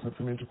orgasm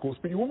from intercourse,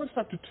 but you almost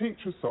have to teach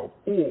yourself,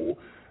 or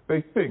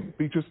they think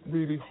be just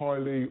really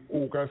highly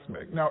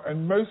orgasmic. Now,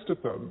 and most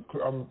of them,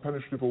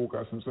 penetrative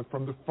orgasms, are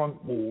from the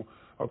front wall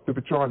of the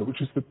vagina,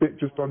 which is the bit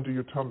just under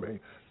your tummy.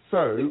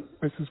 So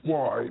this is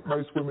why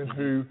most women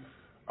who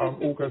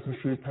orgasm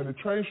through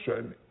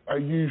penetration are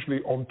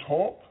usually on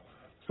top,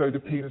 so the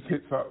penis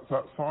hits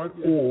that side,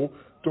 or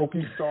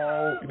doggy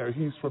style,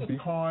 he's from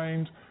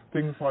behind,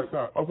 things like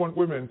that. I want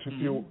women to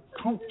feel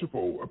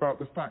comfortable about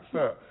the fact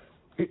that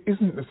it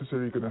isn't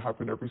necessarily going to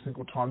happen every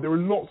single time. There are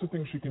lots of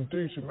things you can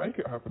do to make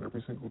it happen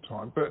every single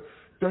time, but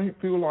don't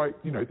feel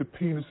like, the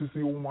penis is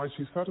the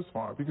almighty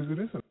satisfier, because it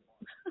isn't.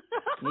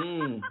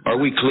 Are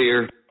we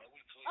clear?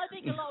 I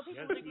think a lot of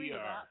people would agree with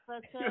that,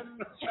 but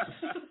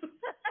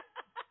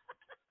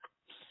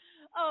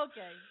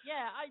okay,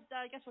 yeah, I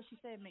guess what she's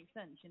saying makes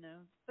sense,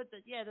 But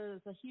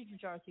there's a huge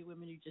majority of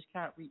women who just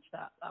can't reach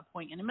that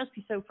point, and it must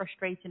be so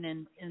frustrating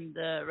in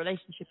the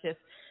relationship if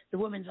the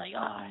woman's like,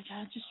 I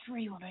just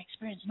really want to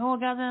experience an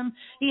orgasm.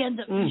 He ends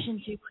up finishing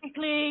too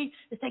quickly.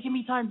 It's taking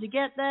me time to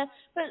get there.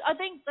 But I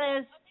think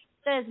there's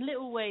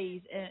little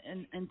ways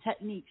and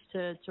techniques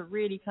to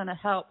really kind of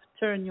help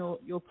turn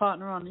your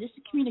partner on. It's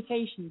a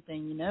communication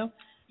thing,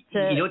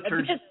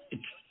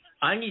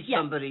 I need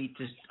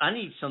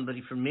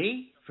somebody for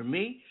me.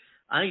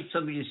 I need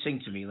somebody to sing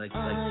to me, like Oh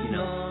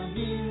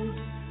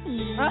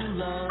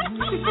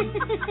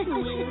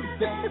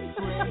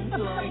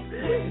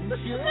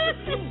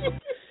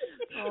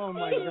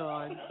my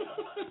God.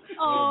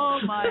 Oh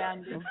my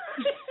Andy.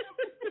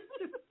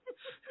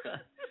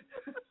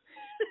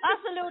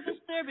 That's a little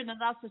disturbing, and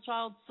that's a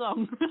child's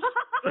song.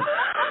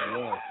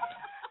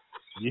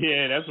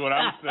 Yeah, that's what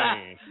I'm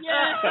saying.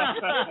 Yeah.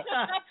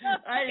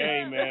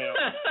 Hey, man.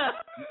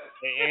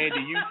 Hey,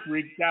 Andy, you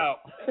freaked out.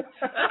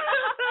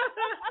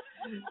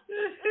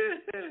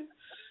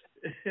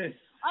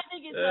 I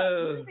think it's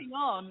moving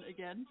on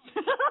again.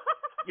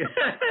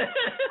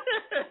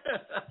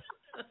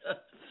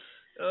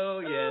 Oh,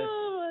 yes.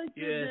 Oh, my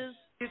goodness.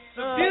 Yes. It's a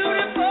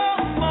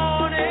beautiful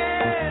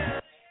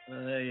morning.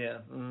 Yeah.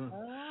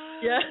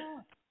 Yeah.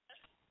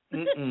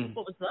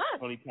 What was that?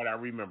 Only part I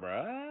remember.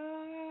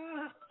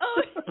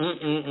 Oh,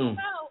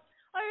 wow.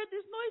 I heard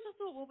this noise. I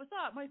thought, what was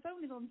that? My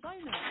phone is on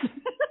silent.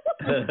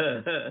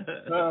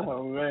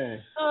 Oh,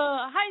 man.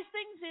 How's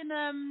things in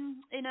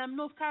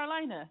North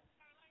Carolina,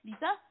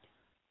 Lisa?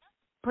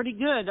 Pretty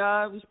good.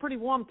 It was pretty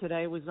warm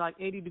today. It was like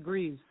 80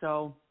 degrees,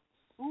 so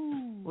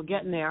we're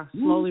getting there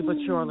slowly but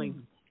surely.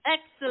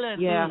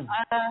 Excellent. Yeah.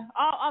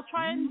 I'll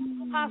try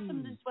and pass some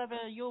of this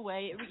weather your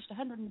way. It reached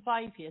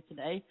 105 here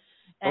today.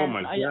 Oh,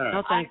 my God.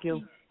 No, thank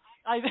you.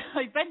 I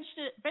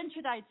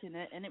ventured out in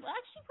it, and it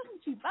actually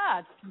wasn't too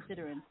bad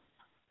considering.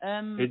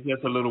 It's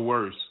just a little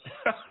worse.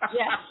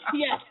 Yeah.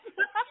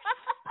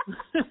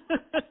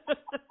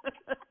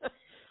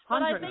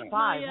 But I think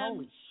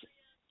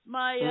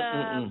my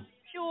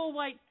pure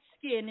white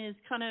skin is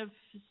kind of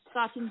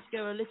starting to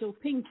go a little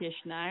pinkish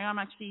now. I'm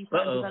actually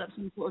starting to develop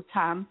some sort of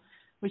tan,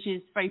 which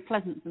is very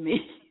pleasant for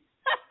me.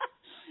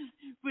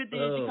 With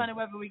the kind of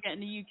weather we get in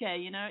the UK,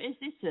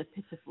 it's a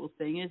pitiful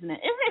thing, isn't it?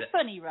 Isn't it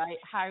funny, right,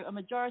 how a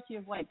majority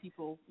of white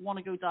people want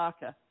to go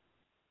darker?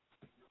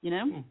 I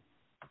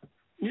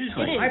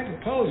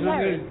propose I'm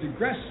going to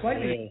digress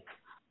slightly.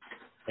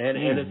 Yeah.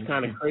 And it's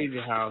kind of crazy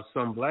how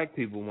some black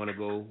people want to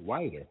go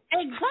whiter.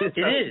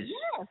 Exactly. It is.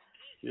 Yes.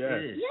 Yeah.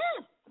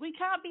 Yes. We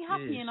can't be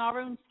happy in our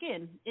own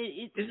skin.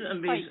 It's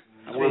amazing.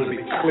 I want to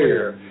be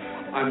clear.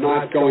 I'm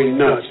not going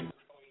nuts.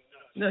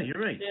 No, you're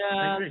right. Yeah.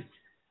 I agree.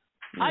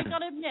 I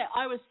gotta admit,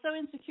 I was so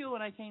insecure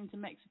when I came to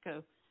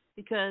Mexico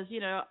because,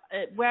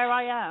 where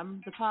I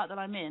am, the part that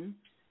I'm in,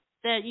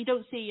 you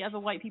don't see other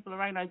white people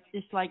around.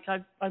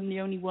 I'm the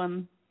only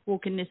one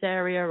walking this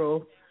area,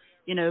 or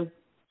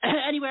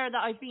anywhere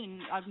that I've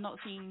been, I've not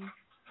seen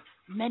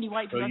many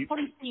white people. I've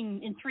probably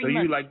seen in 3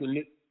 months.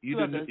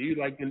 You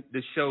like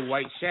the show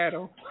White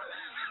Shadow?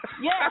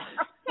 Yeah.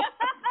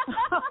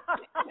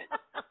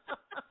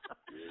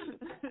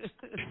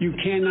 You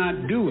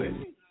cannot do it.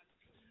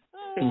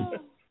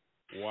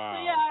 Wow.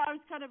 So yeah, I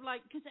was kind of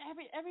like, because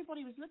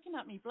everybody was looking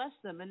at me, bless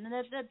them, and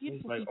they're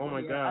beautiful like, people. oh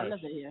my here. God. I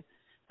love it here.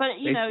 But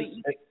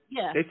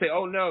yeah. They say,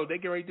 oh no, they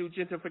get ready to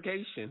do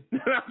gentrification.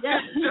 Yeah.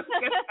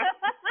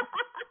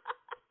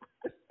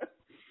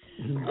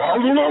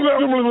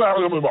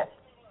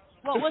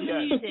 Well, what's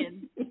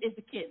amusing is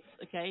the kids.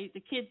 Okay, the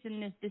kids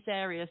in this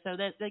area, so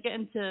they're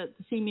getting to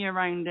see me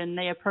around, and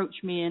they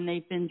approach me, and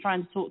they've been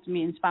trying to talk to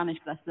me in Spanish,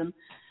 bless them,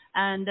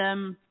 and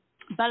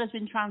Bella's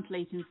been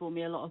translating for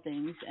me a lot of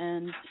things,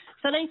 and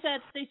so they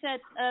said,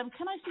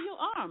 can I see your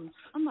arms?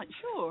 I'm like,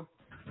 sure.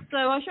 So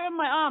I show them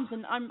my arms,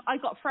 and I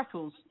got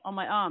freckles on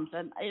my arms,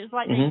 and it was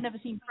like they'd never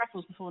seen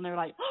freckles before, and they were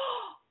like,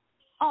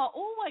 oh,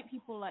 all white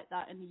people like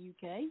that in the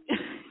UK.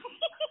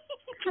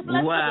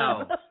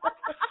 Wow.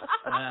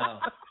 Wow.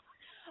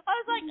 I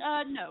was like,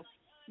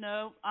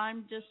 no,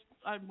 I'm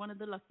one of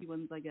the lucky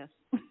ones, I guess.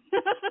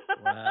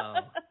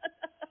 Wow.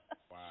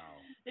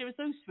 They were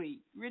so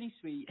sweet, really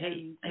sweet.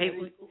 Hey,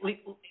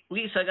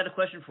 Lisa, I got a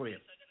question for you.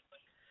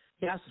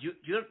 Yes. Do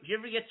you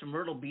ever get to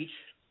Myrtle Beach?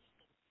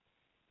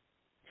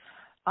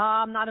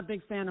 I'm not a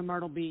big fan of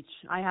Myrtle Beach.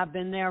 I have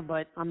been there,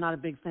 but I'm not a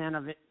big fan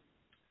of it.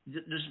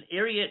 There's an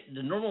area,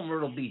 the normal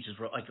Myrtle Beach is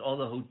where, like, all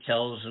the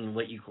hotels and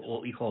what you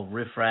call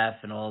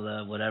riffraff and all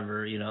the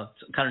whatever, it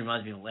kind of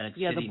reminds me of Atlantic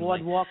City. Yeah, the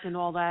boardwalk and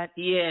all that.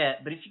 Yeah,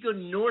 but if you go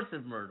north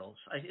of Myrtle,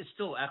 it's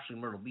still actually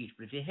Myrtle Beach,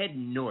 but if you head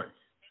north,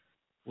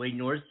 way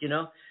north,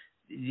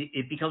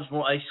 it becomes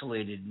more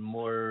isolated,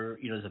 more,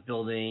 there's a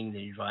building,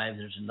 then you drive,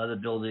 there's another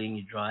building,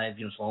 you drive,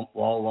 it's all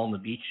along the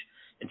beach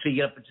until you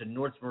get up into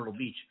North Myrtle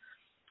Beach.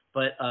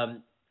 But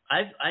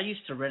I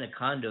used to rent a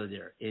condo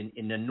there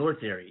in the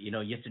north area. You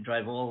have to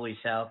drive all the way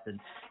south, and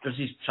there's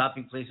these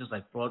shopping places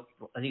like I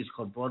think it's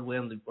called Broadway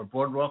or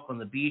Boardwalk on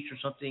the beach or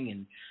something,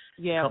 and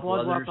yeah,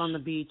 Boardwalk others. On the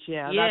beach.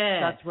 Yeah.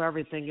 That's where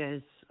everything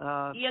is.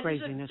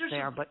 Craziness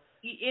there, but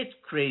it's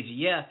crazy.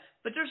 Yeah,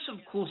 but there's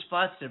some cool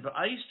spots there. But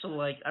I used to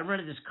I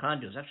rented this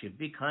condo. It's actually a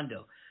big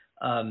condo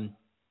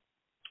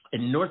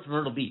in North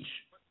Myrtle Beach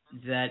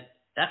that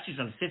actually is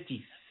on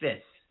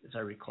 55th. As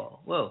I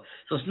recall. Whoa.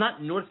 So it's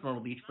not North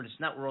Myrtle Beach, but it's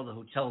not where all the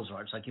hotels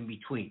are. It's like in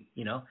between,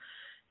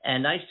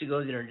 And I used to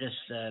go there and just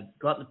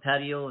go out in the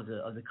patio of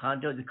the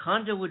condo. The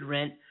condo would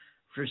rent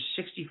for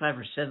 $65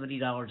 or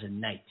 $70 a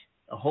night,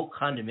 a whole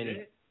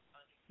condominium.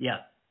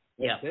 Yeah.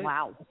 Yeah.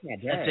 Wow.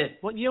 That's it.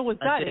 What year was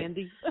that,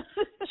 Andy?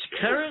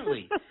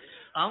 Currently,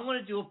 I'm going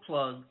to do a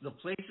plug. The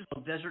place is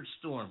called Desert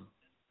Storm.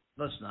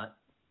 No, it's not.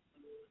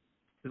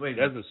 Wait,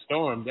 Desert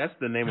Storm, that's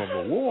the name of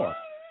a war.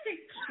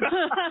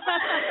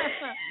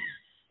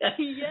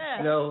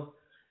 Yeah. No,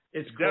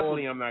 it's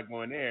definitely. Called, I'm not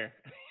going there.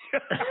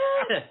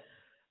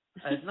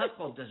 It's not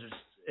called Desert.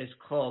 It's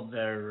called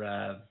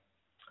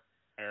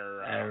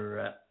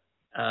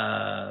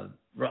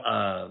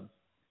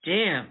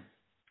damn,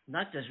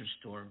 not Desert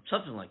Storm,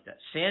 something like that.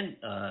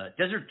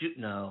 Desert Duke.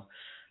 No,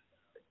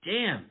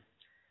 damn.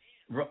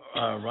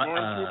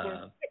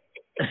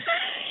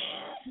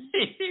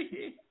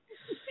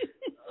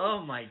 Oh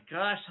my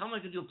gosh, how am I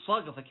gonna do a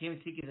plug if I can't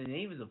even think of the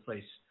name of the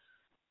place?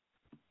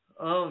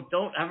 Oh,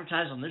 don't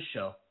advertise on this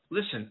show.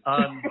 Listen,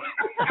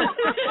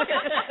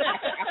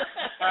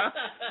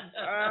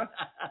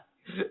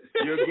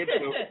 you'll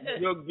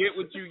get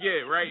what you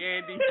get, right,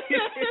 Andy?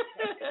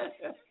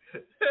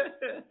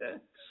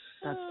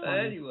 That's funny.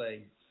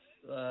 Anyway,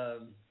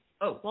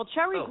 well,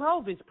 Cherry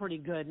Grove is pretty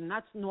good, and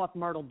that's North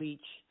Myrtle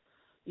Beach.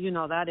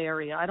 That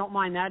area. I don't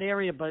mind that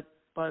area, but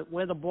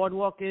where the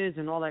boardwalk is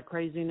and all that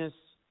craziness,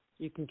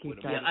 you can keep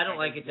that. Yeah, I don't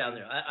like it down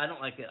there. I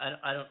don't like it.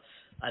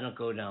 I don't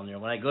go down there.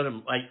 When I go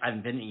to, I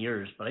haven't been in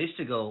years, but I used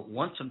to go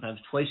once, sometimes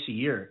twice a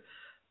year,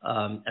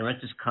 and rent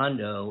this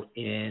condo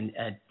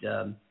at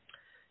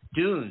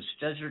Dunes,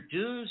 Desert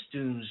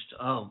Dunes.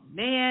 Oh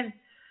man,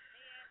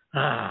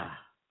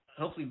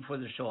 hopefully before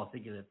the show I'll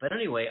think of it. But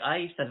anyway, I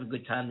used to have a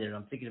good time there.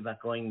 I'm thinking about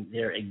going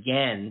there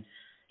again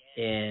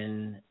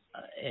in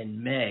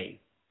May.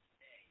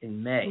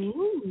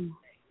 Ooh.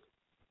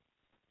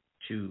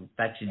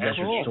 Back to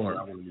Desert Storm.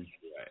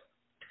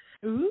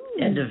 Ooh.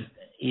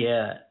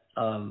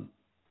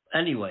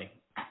 Anyway,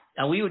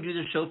 and we would do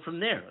the show from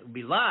there. It would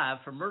be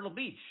live from Myrtle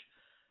Beach.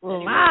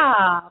 Live.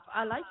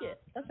 I like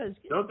it. That sounds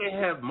good. Don't they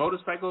have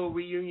motorcycle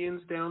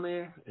reunions down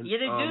there? Yeah,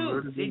 they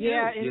do.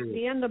 It's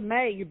the end of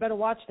May. You better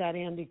watch that,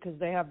 Andy, because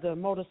they have the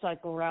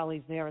motorcycle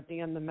rallies there at the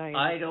end of May.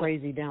 It's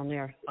crazy down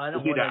there. I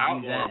don't want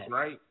to do that.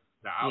 Right?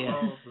 The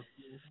Outlaws.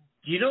 Yeah.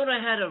 Do you know what I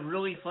had a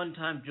really fun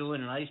time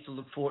doing? And I used to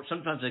look forward.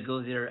 Sometimes I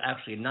go there.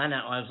 Actually, 9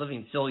 hour. I was living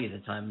in Philly at the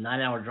time.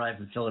 9-hour drive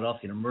from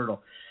Philadelphia to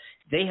Myrtle.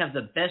 They have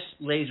the best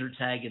laser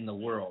tag in the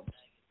world.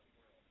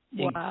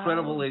 Wow.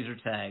 Incredible laser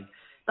tag.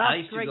 That's I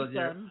used to go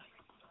there. Then.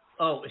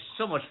 Oh, it's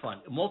so much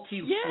fun.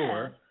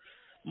 Multi-floor.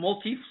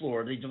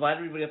 multi-floor. They divide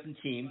everybody up in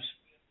teams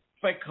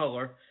by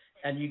color,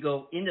 and you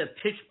go into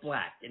pitch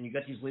black, and you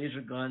got these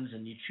laser guns,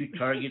 and you shoot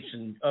targets,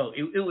 and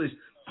it was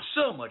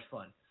so much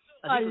fun.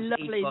 I think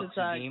it was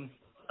 $8 a game.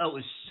 Oh, it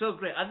was so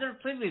great. I've never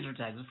played laser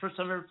tag. It was the first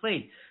time I've ever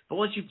played. But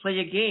once you play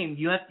a game,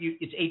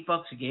 it's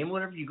 $8 a game.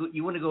 Whatever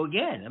you want to go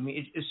again. I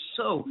mean, it's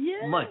so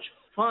much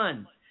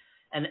fun.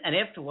 And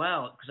after a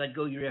while, because I'd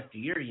go year after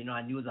year,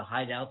 I knew the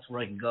hideouts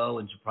where I can go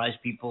and surprise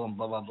people and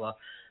blah blah blah.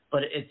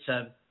 But it's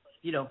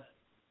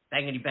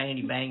bangity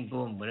bangity bang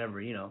boom whatever.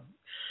 A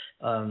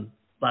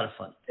lot of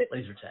fun.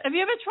 Laser tag. Have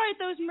you ever tried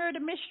those murder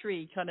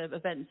mystery kind of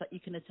events that you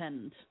can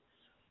attend?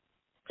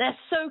 They're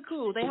so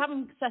cool. They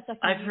haven't set up.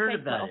 I've heard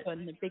about it.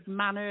 Often, big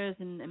manors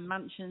and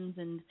mansions,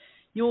 and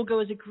you all go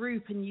as a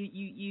group, and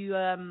you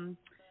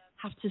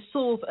have to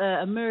solve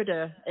a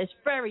murder. It's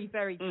very,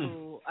 very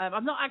cool.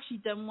 I've not actually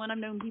done one. I've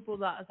known people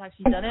that have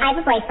actually done it. I have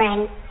a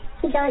boyfriend.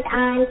 He goes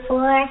on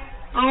forever.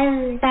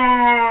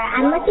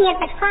 I'm looking at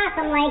the clock.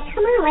 I'm like,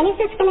 come on, when is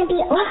this going to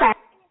be over?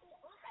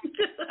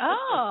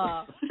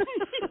 Oh,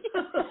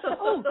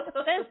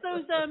 there's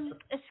those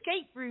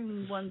escape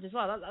room ones as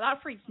well.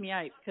 That freaks me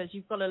out because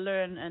you've got to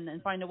learn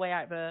and find a way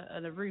out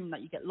of a room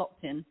that you get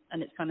locked in,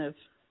 and it's kind of,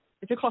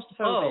 if you're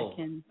claustrophobic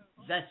and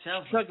that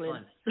sounds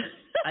struggling.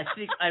 Like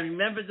fun. I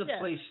remember the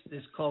place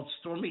is called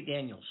Stormy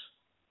Daniels.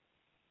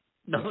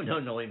 No, wait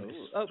a minute.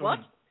 What?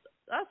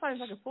 That sounds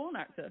like a porn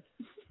actor.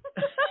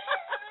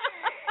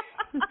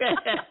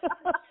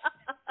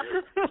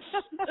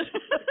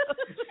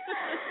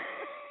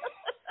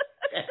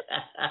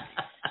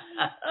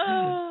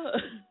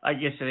 I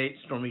guess it ain't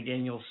Stormy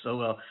Daniels,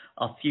 so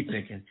I'll keep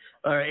thinking.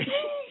 All right.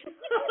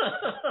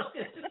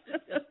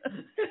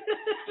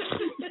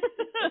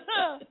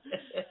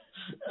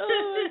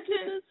 Oh my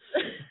goodness.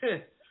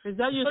 Is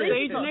that your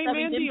stage name,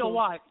 Andy, or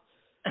what?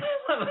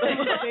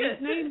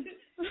 Stage name?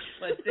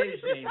 My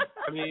stage name.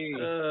 I mean,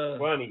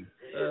 funny.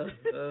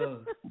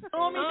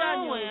 Stormy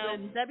Daniels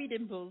and Debbie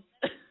Dimples.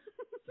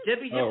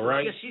 Debbie Dimples.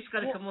 Right. Yeah, she's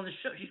got to come on the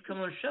show. She's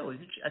coming on the show,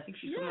 isn't she? I think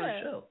she's coming on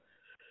the show.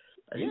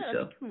 I think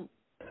so. Cool.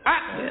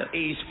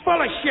 He's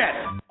full of shit.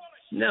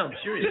 No, I'm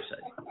serious.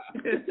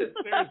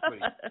 Seriously.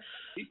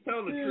 He's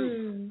telling the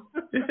truth.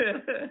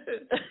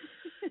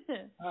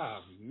 Oh,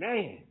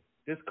 man.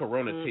 This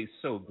Corona tastes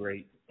so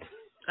great.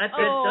 I bet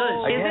it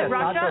does. Again, Is it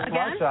Russia not just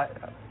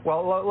again?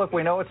 Well, look,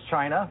 we know it's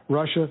China.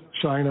 Russia,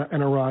 China,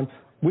 and Iran.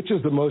 Which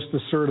is the most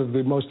assertive,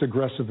 the most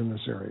aggressive in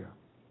this area?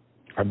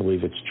 I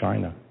believe it's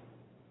China.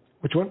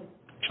 Which one?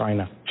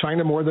 China.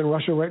 China more than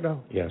Russia right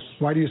now? Yes.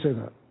 Why do you say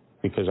that?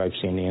 Because I've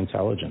seen the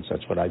intelligence.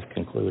 That's what I've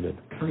concluded.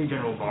 Attorney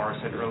General Barr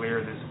said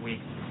earlier this week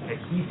that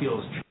he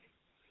feels...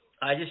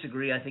 I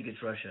disagree. I think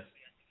it's Russia.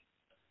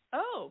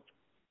 Oh.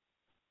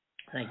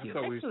 Thank you. I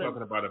thought we were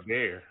talking about a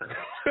bear.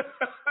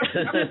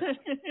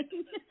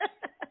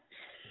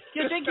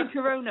 You're drinking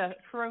Corona.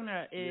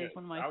 Corona is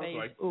one of my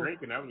favorites. I was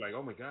drinking. I was like,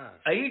 oh my God.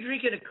 Are you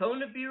drinking a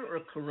Kona beer or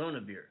a Corona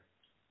beer?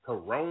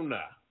 Corona.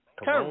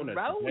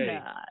 Today.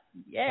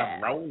 Yeah.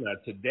 Corona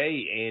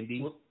today,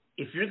 Andy. Well,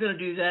 if you're going to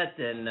do that,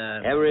 then...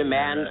 every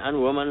man and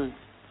woman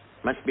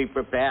must be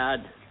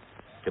prepared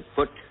to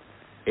put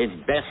his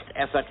best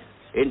effort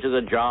into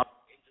the job.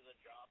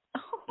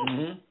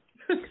 Mm-hmm.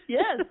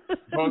 Yes.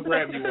 Go and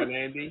grab you one,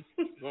 Andy.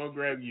 Go and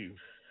grab you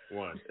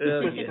one.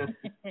 Yeah.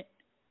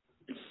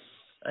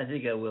 I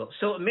think I will.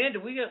 So, Amanda,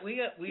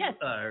 Yes.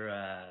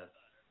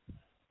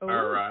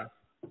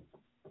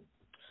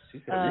 She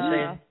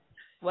said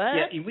what?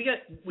 Yeah, we got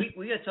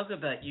to talk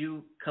about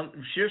you.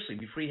 Seriously,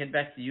 before you head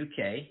back to the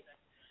UK,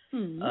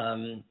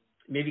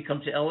 maybe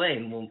come to LA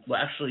and we'll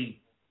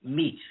actually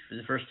meet for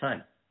the first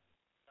time.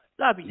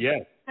 That'd be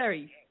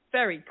very,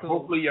 very cool.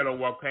 Hopefully, you don't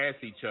walk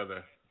past each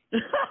other.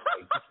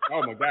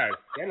 Oh my gosh,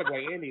 that looks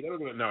like Andy.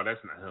 No,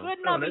 that's not him.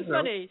 Wouldn't that be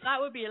funny? That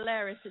would be a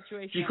hilarious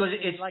situation. Because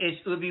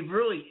it would be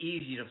really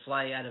easy to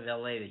fly out of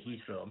LA to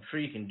Heathrow. I'm sure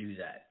you can do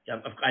that.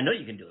 I know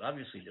you can do it.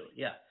 Obviously, do it.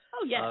 Yeah.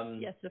 Oh yes,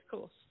 yes, of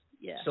course.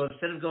 Yeah. So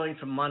instead of going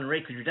from Monterey,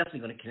 because you're definitely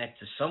going to connect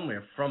to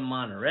somewhere from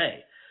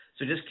Monterey,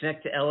 so just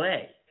connect to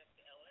LA.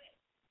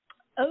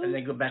 Oh. And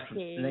then go back.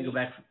 You know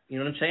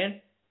what I'm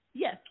saying?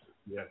 Yes.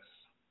 Yes.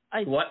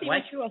 I see what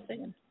you are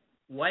saying.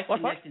 Why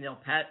connect in El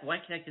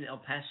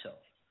Paso?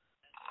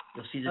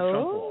 You'll see the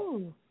Trump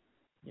wall.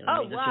 You know what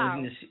I mean?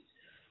 Wow.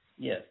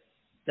 Yeah.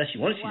 Unless you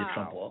want to see the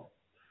Trump wall.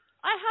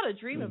 I had a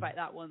dream about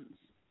that once.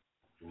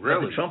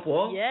 Really? The Trump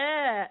wall?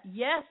 Yeah.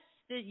 Yes.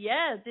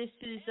 Yeah. This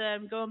is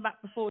going back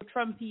before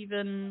Trump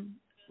even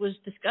was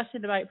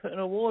discussing about putting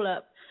a wall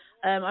up.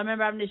 I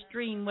remember having this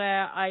dream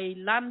where I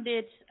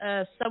landed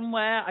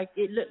somewhere.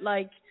 It looked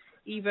like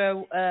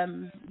either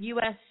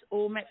U.S.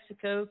 or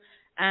Mexico,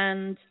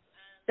 and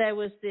there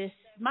was this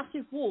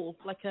massive wall,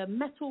 like a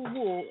metal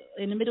wall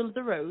in the middle of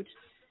the road,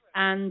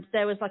 and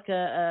there was like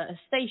a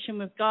station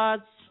with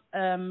guards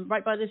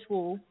right by this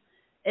wall.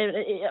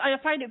 I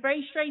found it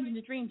very strange in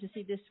the dream to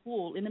see this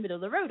wall in the middle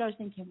of the road. I was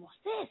thinking, what's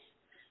this?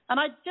 And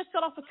I just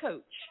got off a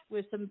coach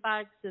with some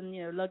bags and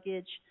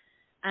luggage,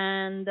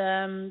 And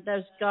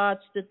there's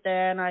guards stood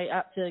there, and I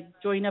had to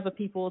join other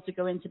people to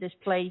go into this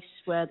place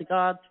where the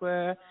guards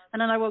were.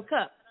 And then I woke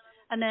up.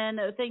 And then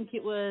I think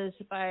it was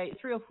about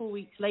 3 or 4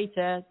 weeks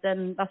later,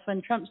 then that's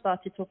when Trump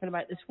started talking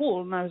about this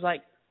wall. And I was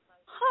like,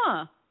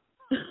 huh.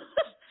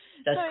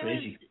 That's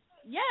crazy.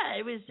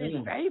 It was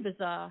very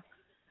bizarre.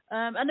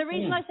 And the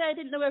reason I say I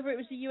didn't know whether it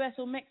was the US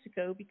or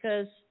Mexico,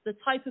 because the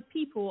type of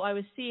people I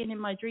was seeing in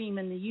my dream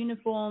and the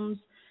uniforms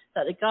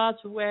that the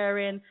guards were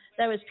wearing,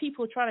 there was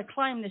people trying to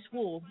climb this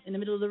wall in the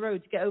middle of the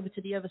road to get over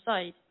to the other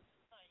side.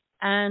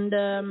 And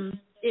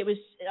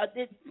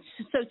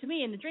so to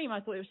me in the dream, I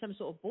thought it was some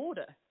sort of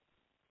border,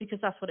 because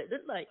that's what it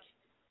looked like.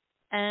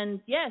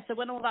 And so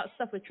when all that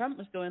stuff with Trump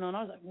was going on,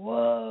 I was like,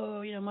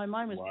 whoa, my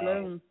mind was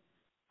blown.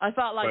 I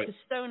felt like a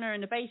stoner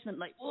in the basement,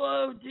 like,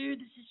 whoa, dude,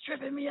 this is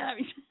tripping me out.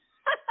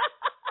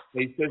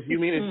 Hey, so you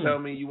mean to tell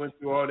me you went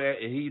through all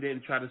that and he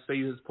didn't try to sell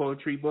you his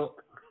poetry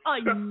book? I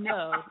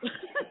know.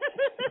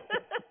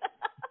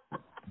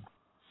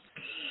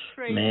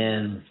 Crazy.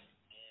 Man.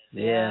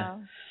 Yeah.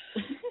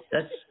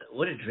 That's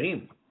what a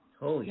dream.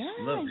 Holy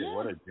smokes.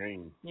 What a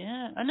dream.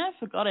 Yeah, I never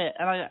forgot it.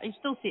 And I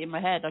still see it in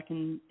my head.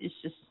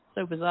 It's just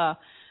so bizarre.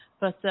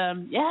 But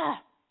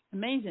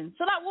amazing.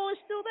 So that wall is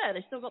still there.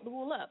 They still got the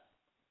wall up.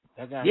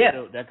 That guy's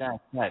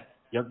back.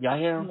 Y'all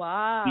hear him?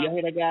 Wow. Do y'all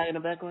hear that guy in the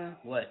background?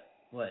 What?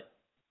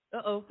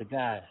 Uh-oh. The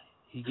guy.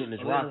 He getting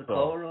his rocks off.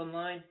 Caller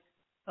online?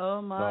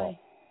 Oh, my. No.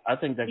 I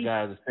think that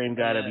guy is the same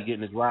guy that be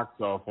getting his rocks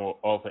off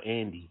of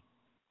Andy.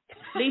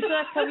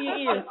 Lisa, cover your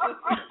ears.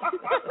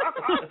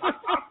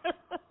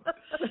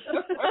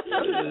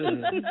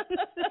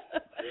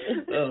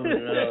 Oh,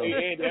 no.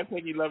 Hey, Andy, I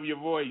think you love your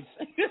voice.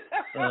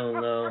 Oh,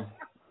 no.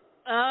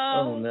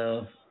 Oh,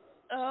 no.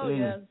 Oh,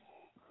 yes.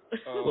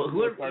 Well,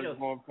 whoever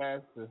going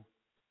faster.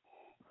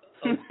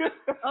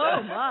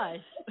 Oh my!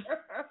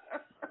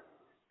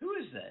 Who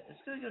is that?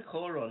 It's gonna get a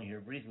caller on here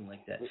breathing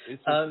like that. It's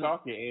just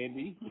talking,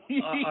 Andy.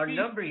 Our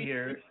number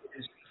here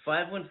is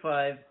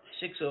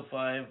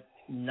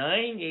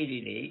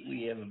 515-605-9888.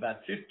 We have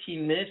about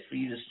 15 minutes for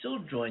you to still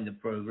join the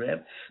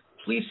program.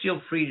 Please feel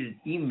free to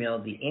email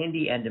the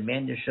Andy and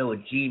Amanda Show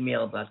at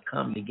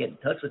gmail.com to get in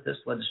touch with us.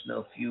 Let us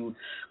know if you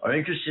are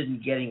interested in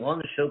getting on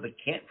the show but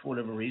can't for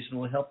whatever reason.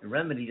 We'll help you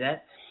remedy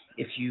that.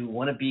 If you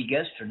want to be a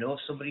guest or know of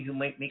somebody who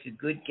might make a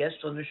good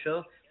guest on the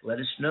show, let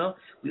us know.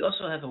 We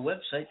also have a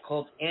website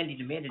called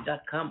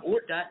andydemanded.com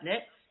or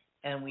 .net,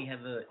 and we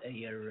have a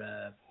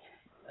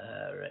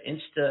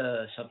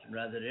Insta something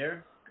rather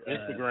there.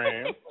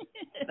 Instagram,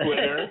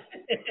 Twitter.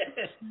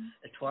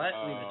 A twat.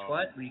 We have a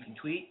twat where you can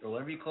tweet or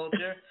whatever you call it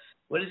there.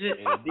 What is it?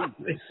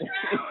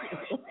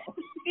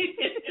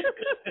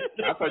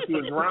 I thought you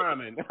was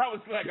rhyming. I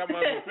was like, I might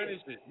as well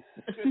finish it.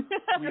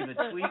 We have a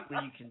tweet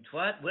where you can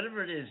twat.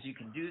 Whatever it is, you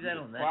can do that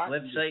on that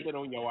website. You sit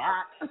on your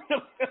ox.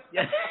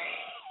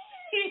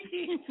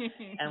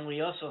 And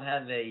we also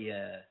have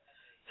a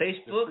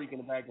Facebook. The freak in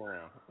the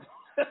background.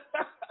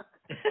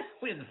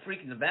 We have the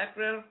freak in the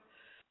background.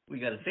 We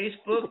got a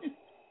Facebook.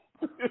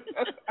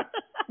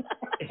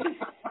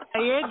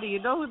 Hey, Andy, you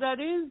know who that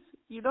is?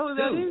 You know who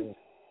that is?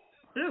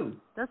 Who?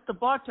 That's the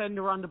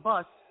bartender on the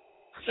bus.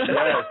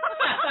 Yes.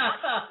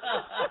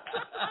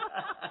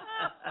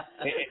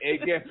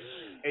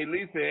 Hey,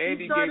 Lisa,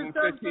 Andy gave him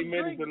 15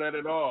 minutes to let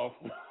it off.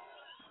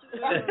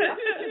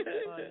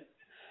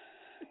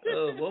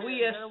 Well,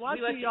 we asked. Watch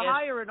who you're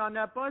hiring on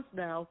that bus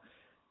now.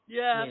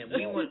 Yeah.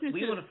 We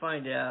want to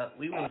find out.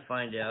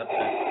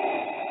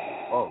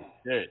 Oh,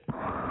 shit.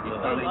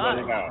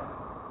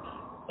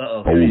 Uh-oh. How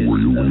old were you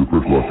when you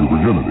first lost your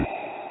virginity?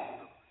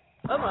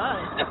 Oh, my.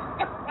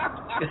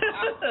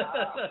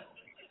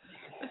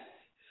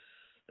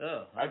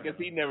 Oh, I guess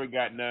he never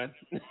got none.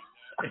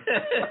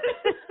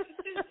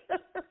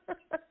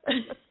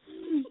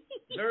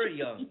 Very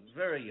young.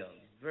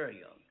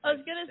 I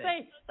was going to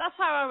say, that's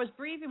how I was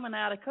breathing when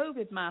I had a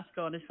COVID mask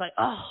on. It's like,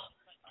 oh.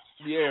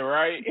 Yeah,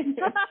 right?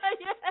 Yeah.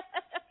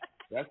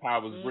 That's how I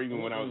was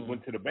breathing when I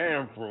went to the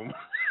bathroom.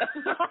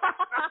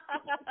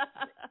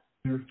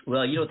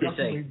 Well, you know what they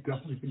say.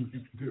 Definitely things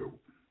you can do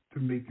to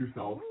make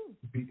yourself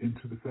be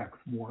into the sex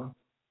more.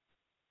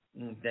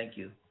 Thank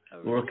you.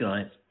 We're working on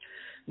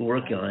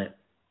it.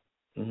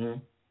 Mm-hmm.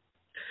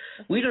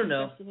 We don't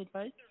know.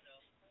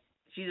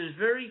 See, there's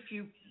very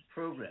few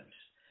programs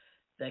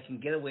that can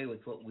get away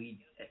with what we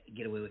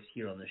get away with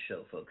here on the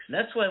show, folks. And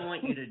that's why I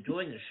want you to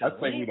join the show. I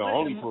think we're the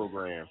only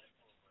program.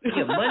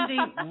 Yeah,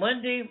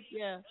 Monday,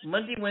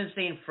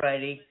 Wednesday, and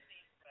Friday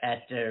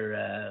at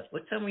their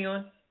what time are we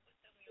on?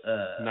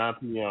 9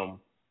 p.m.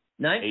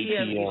 9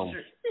 p.m. p.m.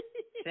 Eastern.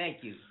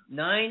 Thank you.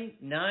 9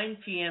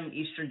 p.m.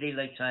 Eastern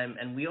Daylight Time,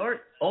 and we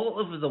are all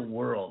over the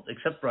world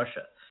except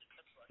Russia.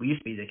 We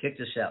used to be. They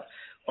kicked us out.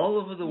 All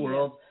over the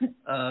world. As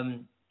I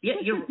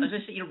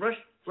said,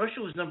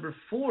 Russia was number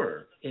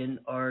 4 in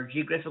our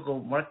geographical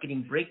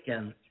marketing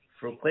breakdown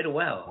for quite a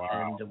while,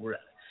 and we're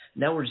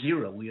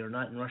 0. We are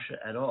not in Russia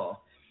at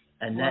all,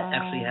 and that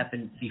actually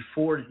happened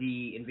before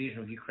the invasion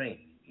of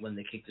Ukraine when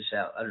they kicked us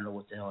out. I don't know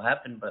what the hell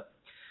happened, but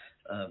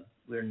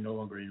we're no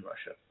longer in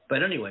Russia.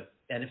 But anyway,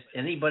 and if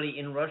anybody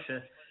in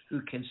Russia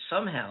who can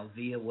somehow,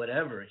 via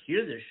whatever,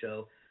 hear this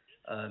show,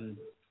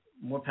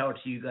 more power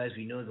to you guys.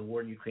 We know the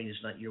war in Ukraine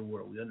is not your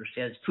war. We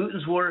understand it's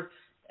Putin's war,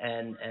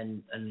 and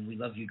we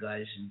love you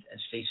guys, and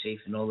stay safe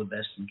and all the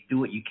best, and do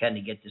what you can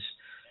to get this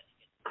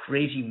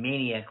crazy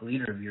maniac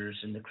leader of yours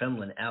in the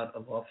Kremlin out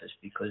of office,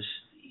 because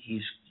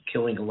he's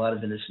killing a lot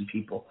of innocent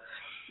people.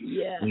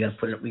 Yeah. We got to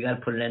put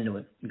an end to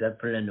it. We got to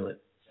put an end to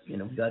it. We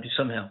got to do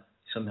somehow.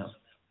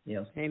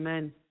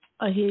 Amen.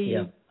 I hear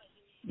you.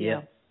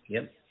 Yeah.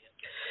 Yep.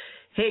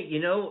 Hey,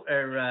 yeah.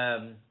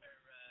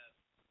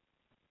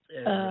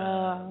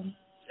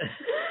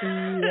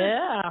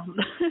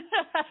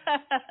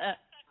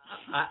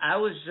 I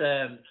was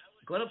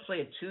going to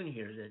play a tune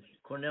here that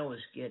Cornell was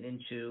getting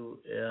into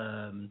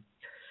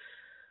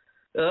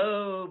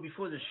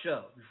before the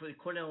show.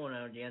 Cornell and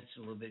I were dancing a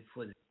little bit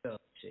before the show.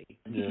 See?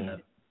 Yeah.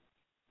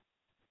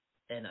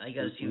 And I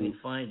got to see if we can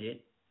find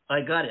it.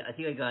 I got it. I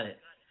think I got it.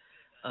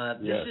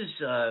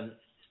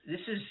 This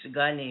is a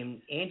guy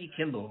named Andy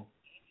Kimball.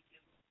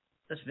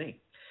 That's me.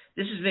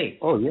 This is me.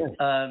 Oh, yeah.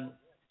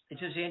 It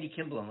says Andy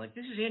Kimball. I'm like,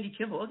 this is Andy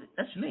Kimball. Oh,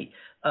 that's me.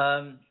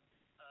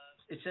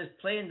 It says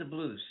Playing the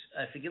Blues.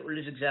 I forget what it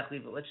is exactly,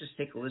 but let's just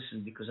take a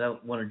listen, because I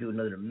want to do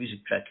another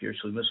music track here,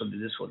 so we must as well do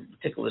this one.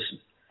 Take a listen.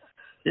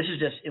 This is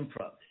just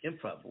improv.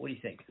 What do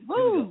you think?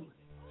 Woo!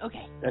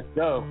 Okay. Let's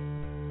go.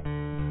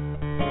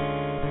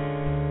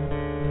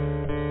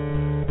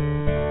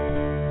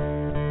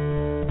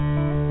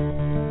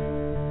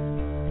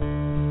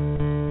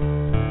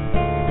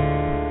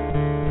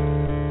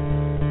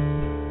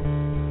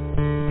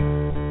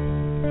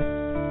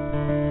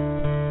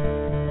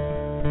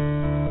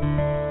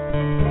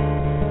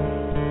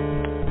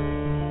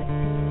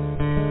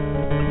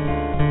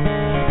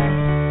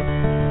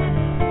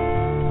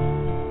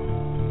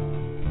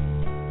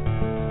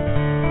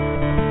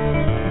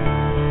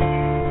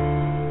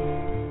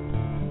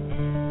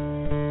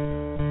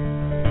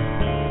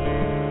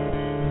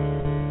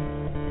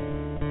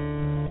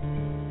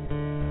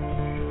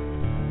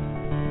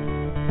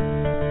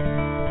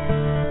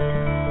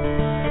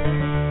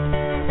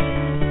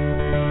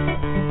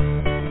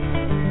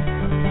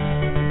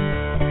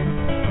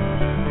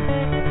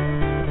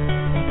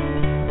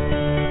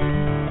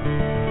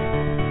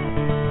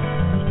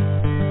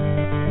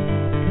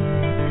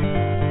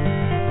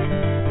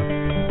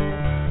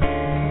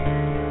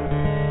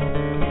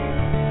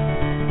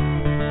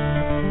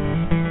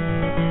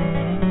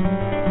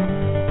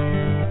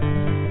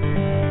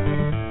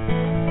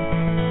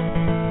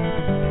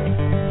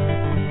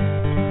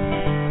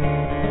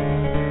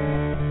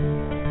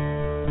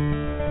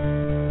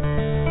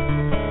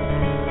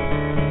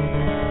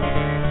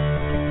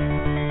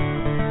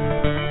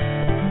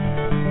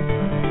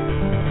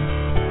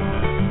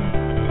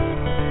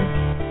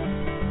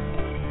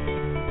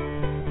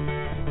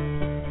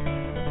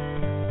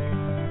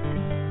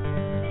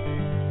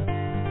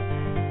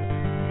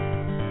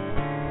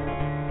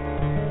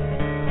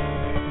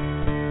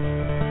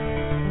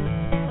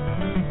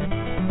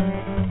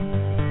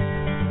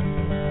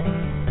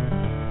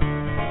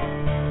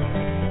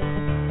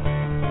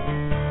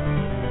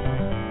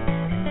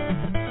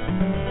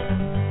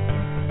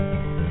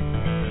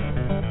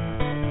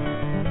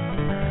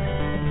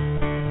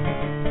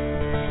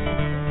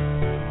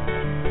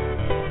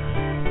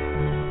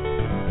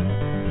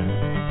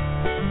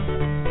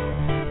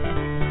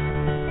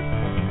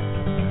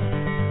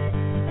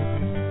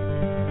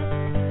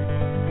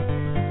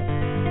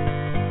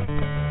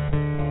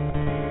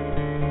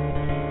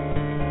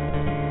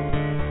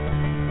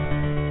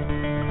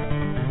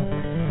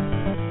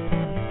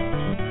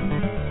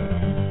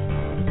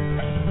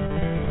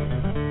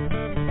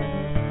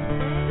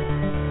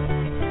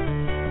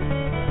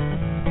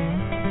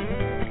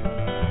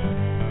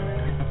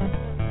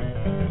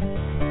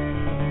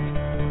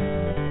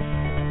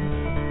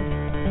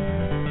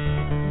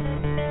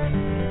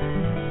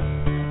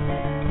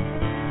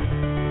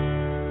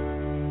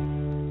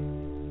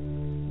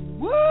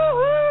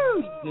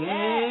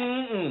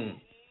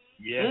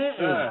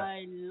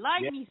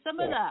 Some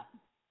of that.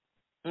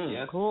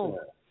 Yes, cool.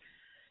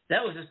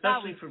 That was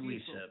especially for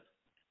Lisa.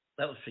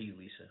 That was for you,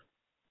 Lisa.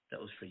 That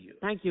was for you.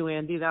 Thank you,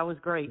 Andy. That was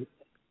great.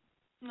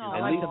 Oh, I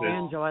like the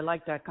banjo. I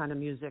like that kind of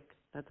music.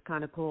 That's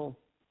kind of cool.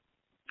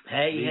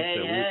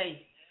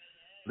 Hey.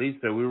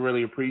 Lisa, we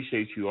really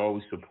appreciate you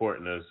always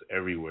supporting us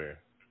everywhere.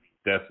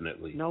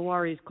 Definitely. No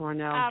worries,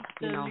 Cornell.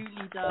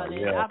 Absolutely, darling.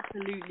 Yeah.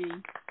 Absolutely.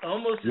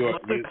 Almost.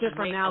 It's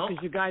different now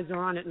because you guys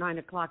are on at 9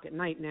 o'clock at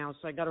night now,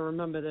 so I got to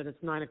remember that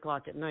it's 9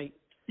 o'clock at night.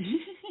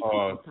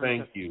 Oh,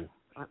 thank you.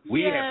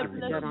 We have to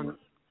remember.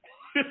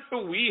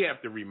 We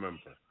have to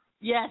remember.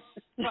 Yes.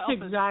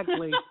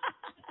 Exactly.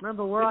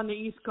 Remember, we're on the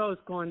East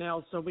Coast,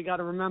 Cornell, so we got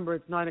to remember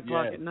it's 9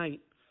 o'clock at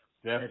night.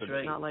 Definitely. That's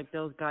right. Not like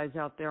those guys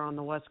out there on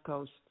the West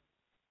Coast.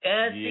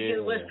 And speaking of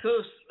the West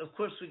Coast, of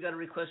course, we got a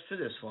request for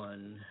this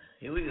one.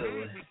 Here we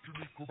go.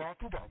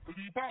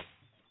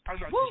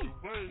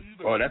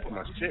 Oh, that's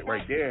my shit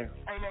right there.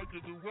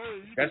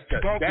 That's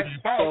that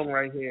song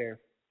right here.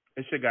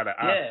 It should got an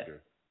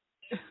Oscar.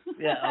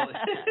 Yeah.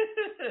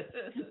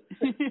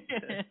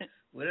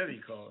 whatever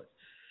you call it.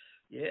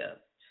 Yeah.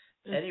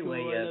 That's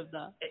Anyway, cool. I love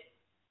that.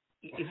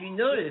 if you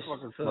notice,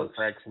 folks,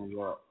 cracks me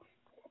up.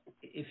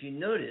 if you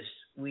notice,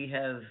 we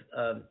have.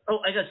 I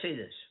gotta say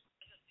this.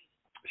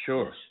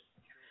 Sure.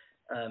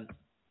 I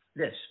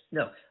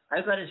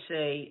gotta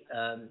say,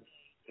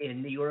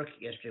 in New York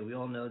yesterday, we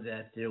all know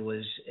that there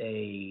was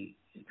a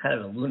kind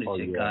of a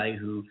lunatic guy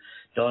who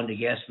donned a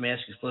gas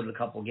mask, exploded a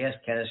couple of gas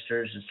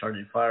canisters, and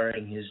started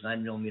firing his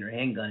 9mm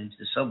handgun into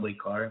the subway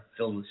car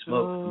filled with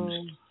smoke.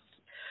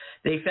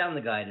 They found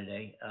the guy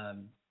today.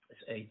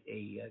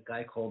 A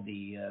guy called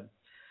the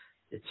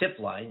tip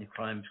line, the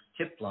crime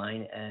tip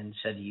line, and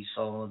said he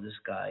saw this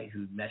guy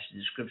who matched the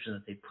description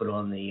that they put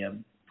on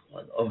the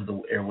over the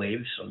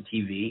airwaves on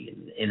TV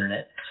and the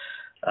internet.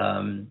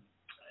 The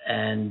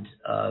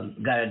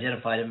guy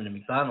identified him in a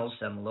McDonald's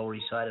on the Lower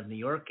East Side of New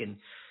York and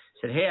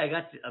said, "Hey,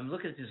 I'm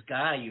looking at this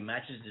guy. You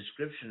match his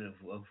description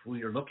of who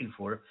you're looking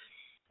for."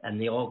 And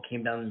they all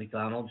came down to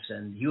McDonald's,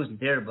 and he wasn't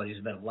there, but he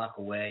was about a block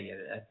away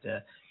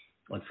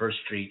on First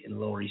Street in the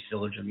Lower East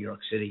Village of New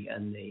York City,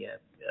 and they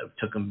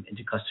took him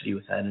into custody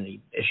without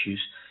any issues,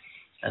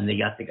 and they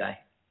got the guy.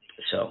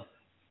 So.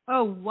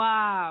 Oh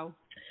wow.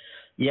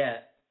 Yeah.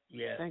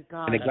 Thank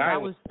God. And the guy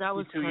that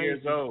was 2 crazy.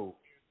 years old.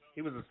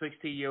 He was a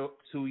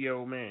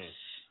 62-year-old man.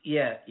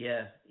 Yeah.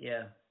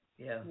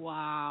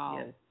 Wow.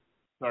 Yeah.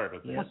 Sorry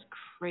about that. That's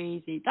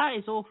crazy. That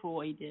is awful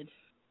what he did.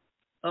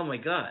 Oh my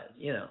God.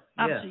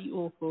 Absolutely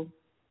awful.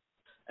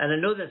 And I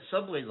know that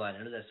subway line.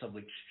 I'm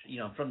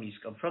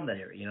from that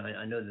area.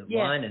 I know the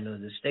line. I know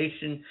the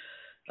station.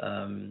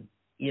 And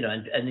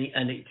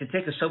to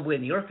take a subway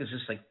in New York is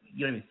just like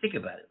you don't even think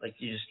about it. Like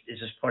it's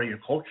just part of your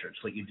culture.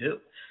 It's what you do.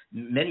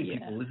 Many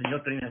people live in New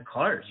York don't even have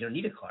cars. You don't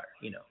need a car.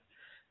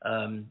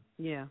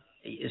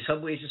 A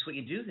subway is just what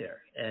you do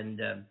there. And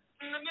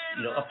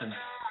up in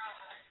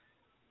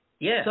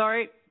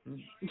Sorry.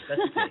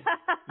 That's okay.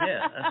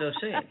 Yeah, that's what I'm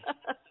saying.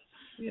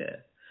 Yeah.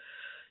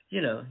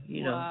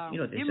 Wow. You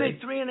know what they You say.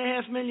 made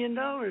 $3.5 million.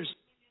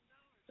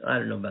 I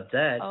don't know about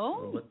that.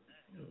 Oh. Well,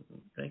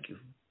 thank you.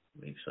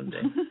 Maybe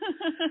someday.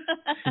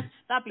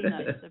 That'd be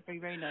nice. That'd be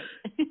very nice.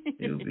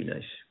 It would be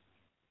nice.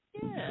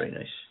 It would be very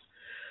nice.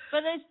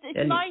 But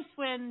it's nice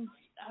when,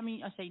 I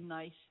say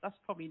nice, that's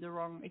probably the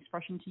wrong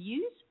expression to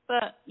use,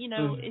 but,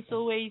 it's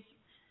always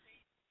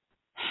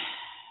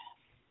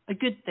a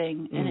good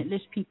thing, and it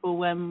lists people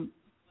when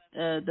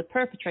the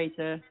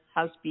perpetrator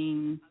has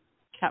been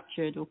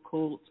captured or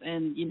caught,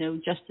 and,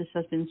 justice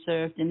has been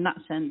served in that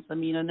sense. I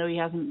know he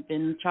hasn't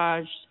been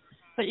charged,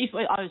 but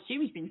I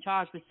assume he's been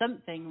charged with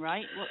something,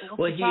 right?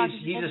 Well,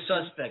 he's a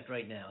suspect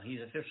right now.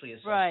 He's officially a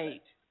suspect.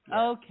 Right.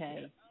 Yeah. Okay.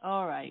 Yeah.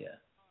 All right. Yeah.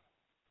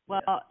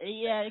 Well,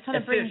 it kind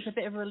of brings a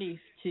bit of relief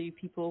to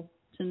people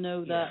to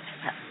know that.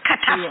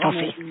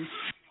 Catastrophe.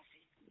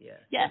 Yeah.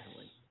 Yes.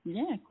 Definitely.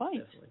 Yeah, quite.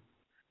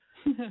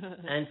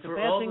 Definitely. And the for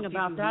bad all thing the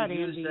about people that, who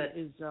use Andy, that,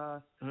 is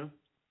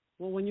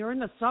well, when you're in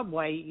the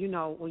subway,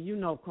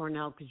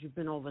 Cornell, because you've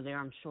been over there,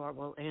 I'm sure.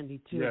 Well, Andy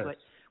too. Yes. But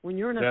when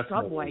you're in a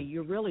subway,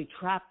 you're really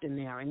trapped in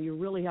there, and you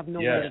really have no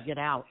way to get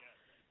out.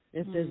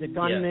 If there's a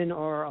gunman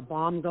or a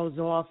bomb goes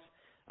off,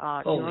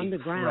 you're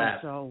underground.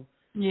 Crap. So.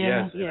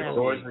 Yeah.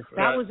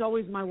 That was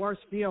always my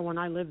worst fear when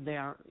I lived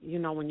there.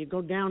 When you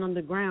go down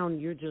underground,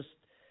 you're just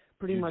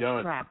pretty much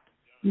trapped.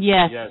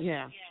 Yes.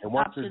 Yeah. And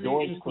once the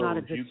doors It's close, not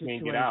a good you can't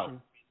situation. get out.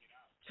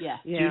 Yeah.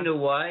 Do you know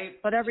why?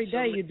 But every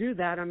day you do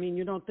that.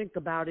 You don't think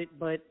about it,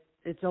 but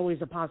it's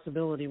always a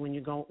possibility when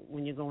you go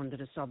into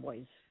the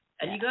subways.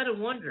 And you got to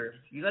wonder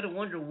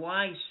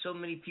why so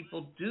many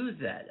people do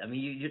that.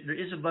 There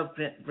is above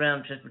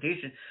ground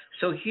transportation.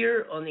 So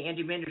here on the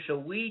Andy Mander Show,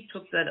 we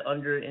took that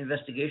under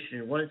investigation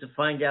and wanted to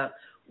find out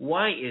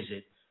why is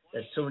it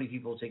that so many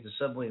people take the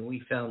subway. And we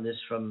found this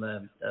from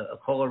a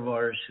caller of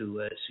ours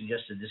who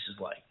suggested this is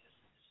why.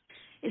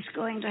 Is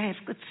going to have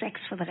good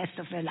sex for the rest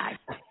of their life.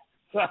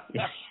 Oh.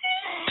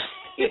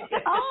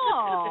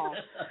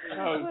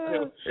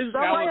 Is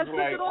that why I took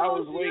it all I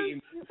was those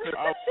waiting. years? I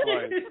was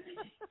like,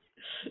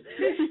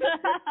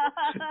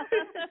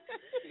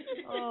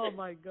 oh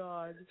my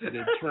God.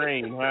 the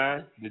train,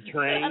 huh? The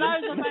train. And I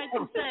was about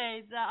to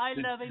say that I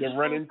love it. The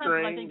running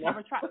train. I think I'll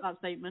retract that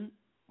statement.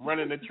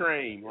 Running the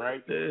train,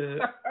 right?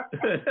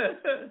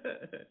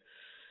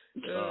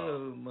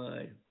 Oh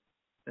my.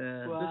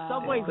 The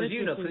subway's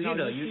interesting.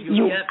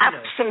 You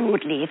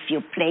absolutely, if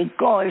you play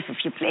golf, if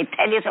you play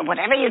tennis, or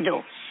whatever you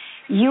do,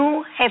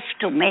 you have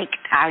to make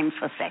time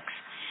for sex.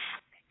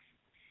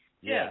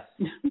 Yeah.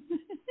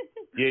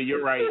 Yeah,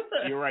 you're right.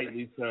 You're right,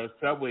 Lisa.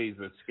 Subways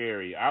are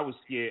scary. I was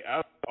scared. I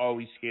was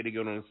always scared to go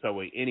on the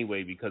subway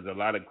anyway because a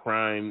lot of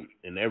crime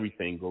and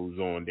everything goes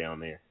on down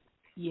there.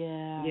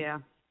 Yeah. Yeah.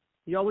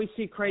 You always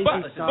see crazy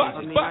stuff.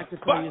 I could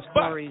tell you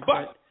stories,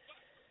 but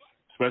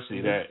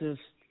especially that.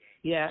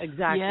 Yeah,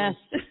 exactly. Yes.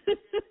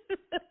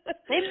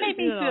 They make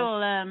me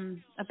feel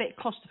a bit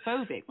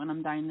claustrophobic when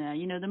I'm down there.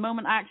 The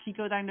moment I actually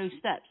go down those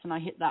steps and I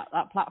hit that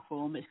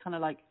platform, it's kind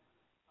of like,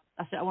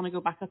 that's it, I want to go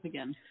back up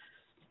again.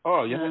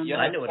 Oh, yeah,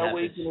 I know what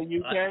happens. In the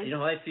UK? You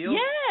know how I feel?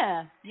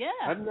 Yeah.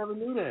 I never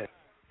knew that.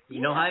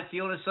 You know how I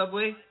feel in a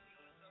subway?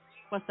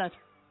 What's that?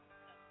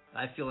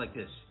 I feel like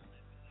this.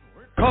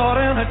 Caught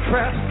in a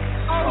trap.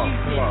 Oh,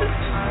 you did.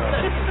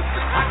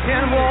 I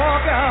can't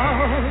walk out.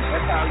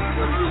 That's how you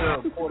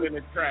really feel, caught in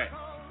a trap.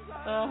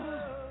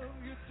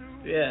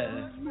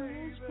 Yeah.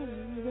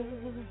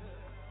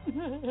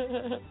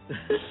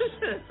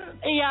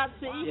 He had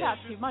to.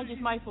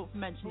 My fault for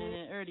mentioning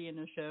it early in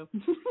the show.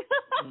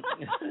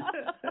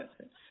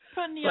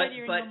 Putting the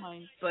idea in your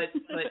mind. But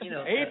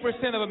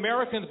 8% of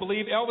Americans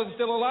believe Elvis is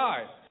still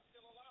alive.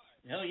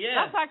 Hell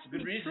yeah. That's actually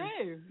good reason.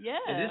 true. Yeah.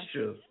 It is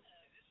true.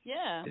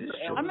 Yeah. It is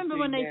true. I remember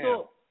when they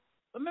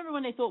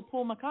thought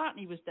Paul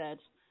McCartney was dead.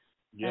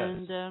 Yes.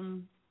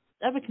 And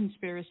other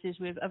conspiracies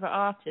with other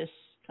artists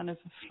kind of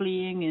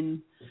fleeing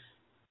and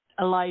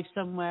alive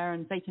somewhere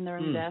and faking their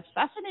own deaths.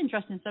 That's an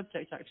interesting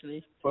subject,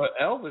 actually. But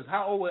Elvis,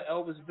 how old would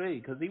Elvis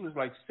be? Because he was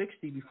like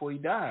 60 before he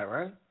died,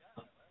 right?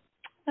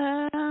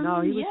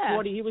 No, he was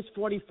 40. He was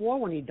 44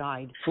 when he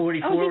died.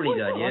 44 when he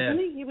died, yeah. Wasn't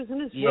he? He was in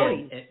his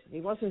 40s. He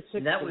wasn't 60.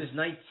 And that was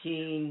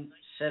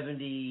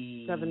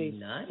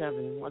 1979?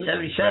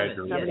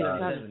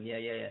 77.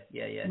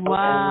 Yeah. Wow.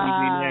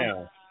 How old would he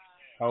be now?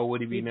 How old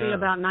would he be He'd now? be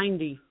about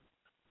 90,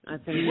 I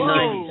think. He's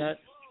 90.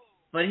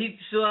 But he's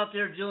still out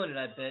there doing it,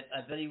 I bet.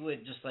 I bet he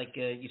would. Just like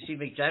you see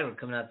Mick Jagger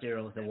coming out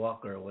there with a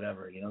walker or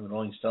whatever, the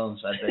Rolling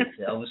Stones. I bet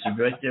Elvis would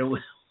be right there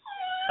with.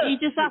 He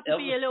just has to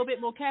be a little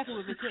bit more careful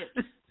with his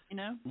hips,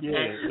 Yeah,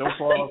 don't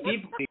fall.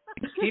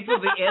 People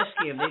be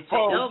asking him. They say,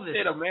 Elvis.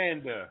 Shit,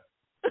 Amanda.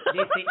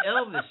 They say,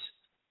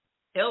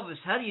 Elvis,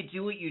 how do you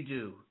do what you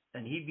do?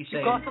 And he'd be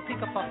saying, You got to pick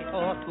a pocket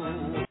or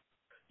two.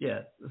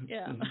 Yeah.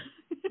 Yeah.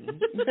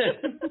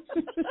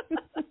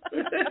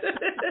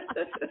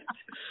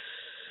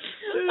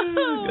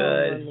 Oh,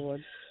 God.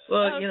 Lord.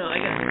 Well, I got to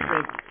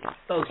drink.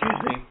 Oh,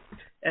 excuse me.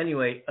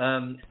 Anyway,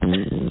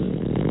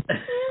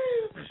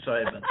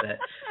 sorry about that.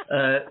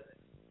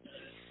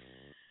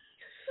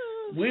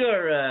 We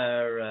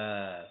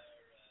are,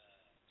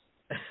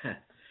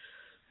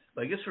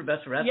 I guess we're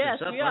about to wrap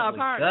this up. Yes, we are.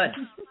 God.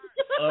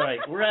 All right,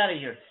 we're out of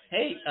here.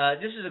 Hey,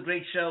 this is a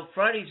great show.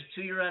 Friday's a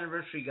 2-year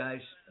anniversary,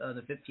 guys,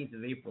 the 15th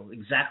of April,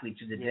 exactly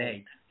to the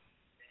day.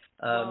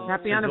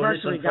 Happy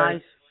anniversary,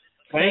 guys.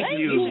 Thank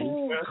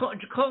you.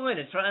 Call in.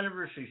 It's our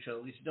anniversary show.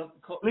 Lisa, don't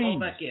call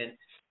back in.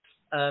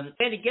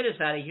 Andy, get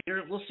us out of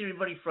here. We'll see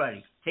everybody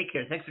Friday. Take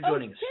care. Thanks for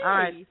joining us. All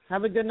right.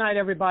 Have a good night,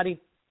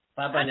 everybody.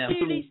 Bye now. Thank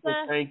you,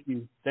 Lisa. Thank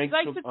you. Thanks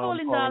for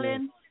calling,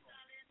 darling.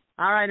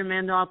 All right,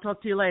 Amanda. I'll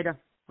talk to you later.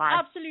 Bye.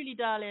 Absolutely,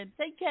 darling.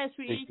 Take care,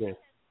 sweetie. Take care.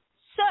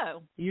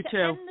 So, you to too.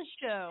 end the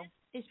show,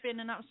 it's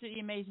been an absolutely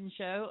amazing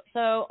show.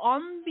 So,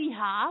 on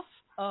behalf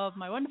of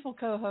my wonderful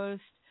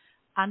co-host,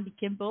 Andy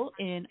Kimball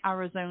in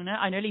Arizona.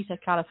 I know Lisa,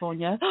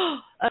 California.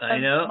 I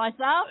know.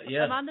 Myself,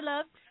 Amanda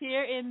Love,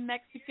 here in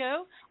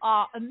Mexico.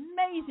 Our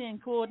amazing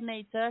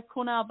coordinator,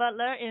 Cornell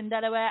Butler in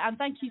Delaware. And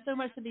thank you so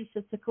much to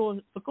Lisa for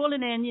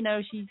calling in.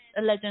 She's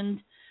a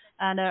legend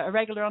and a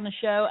regular on the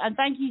show. And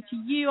thank you to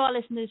you, our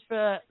listeners,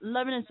 for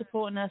loving and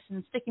supporting us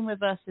and sticking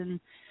with us and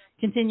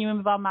continuing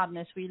with our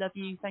madness. We love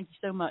you. Thank you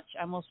so much.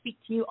 And we'll speak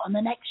to you on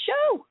the next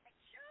show.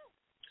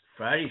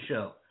 Friday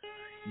show.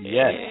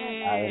 Yes,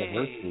 our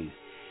anniversary.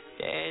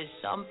 There's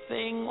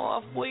something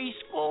awfully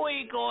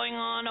screwy going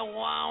on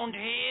around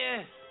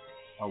here.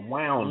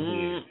 Around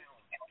here.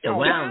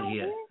 Around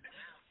here.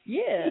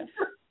 Yeah.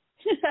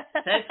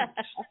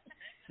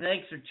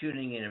 Thanks for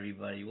tuning in,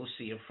 everybody. We'll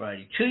see you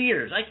Friday. 2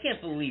 years. I can't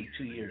believe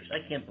 2 years. I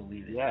can't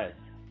believe it. Yes.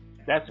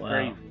 That's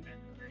crazy.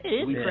 It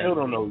is We crazy. still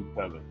don't know each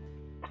other.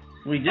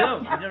 We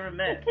don't. We never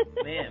met.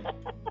 Man.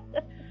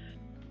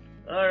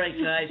 All right,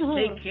 guys.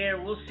 Take care.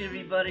 We'll see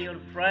everybody on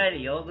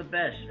Friday. All the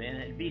best,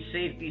 man. Be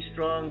safe. Be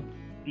strong.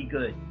 Be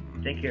good.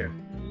 Take care.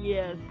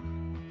 Yes.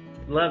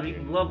 Love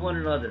one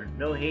another.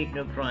 No hate,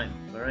 no crime.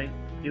 All right?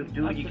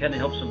 Do what you can to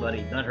help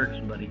somebody, not hurt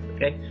somebody.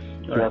 Okay?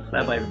 All right.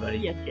 Bye-bye, everybody.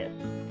 Yes.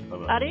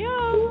 Bye-bye.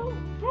 Adios.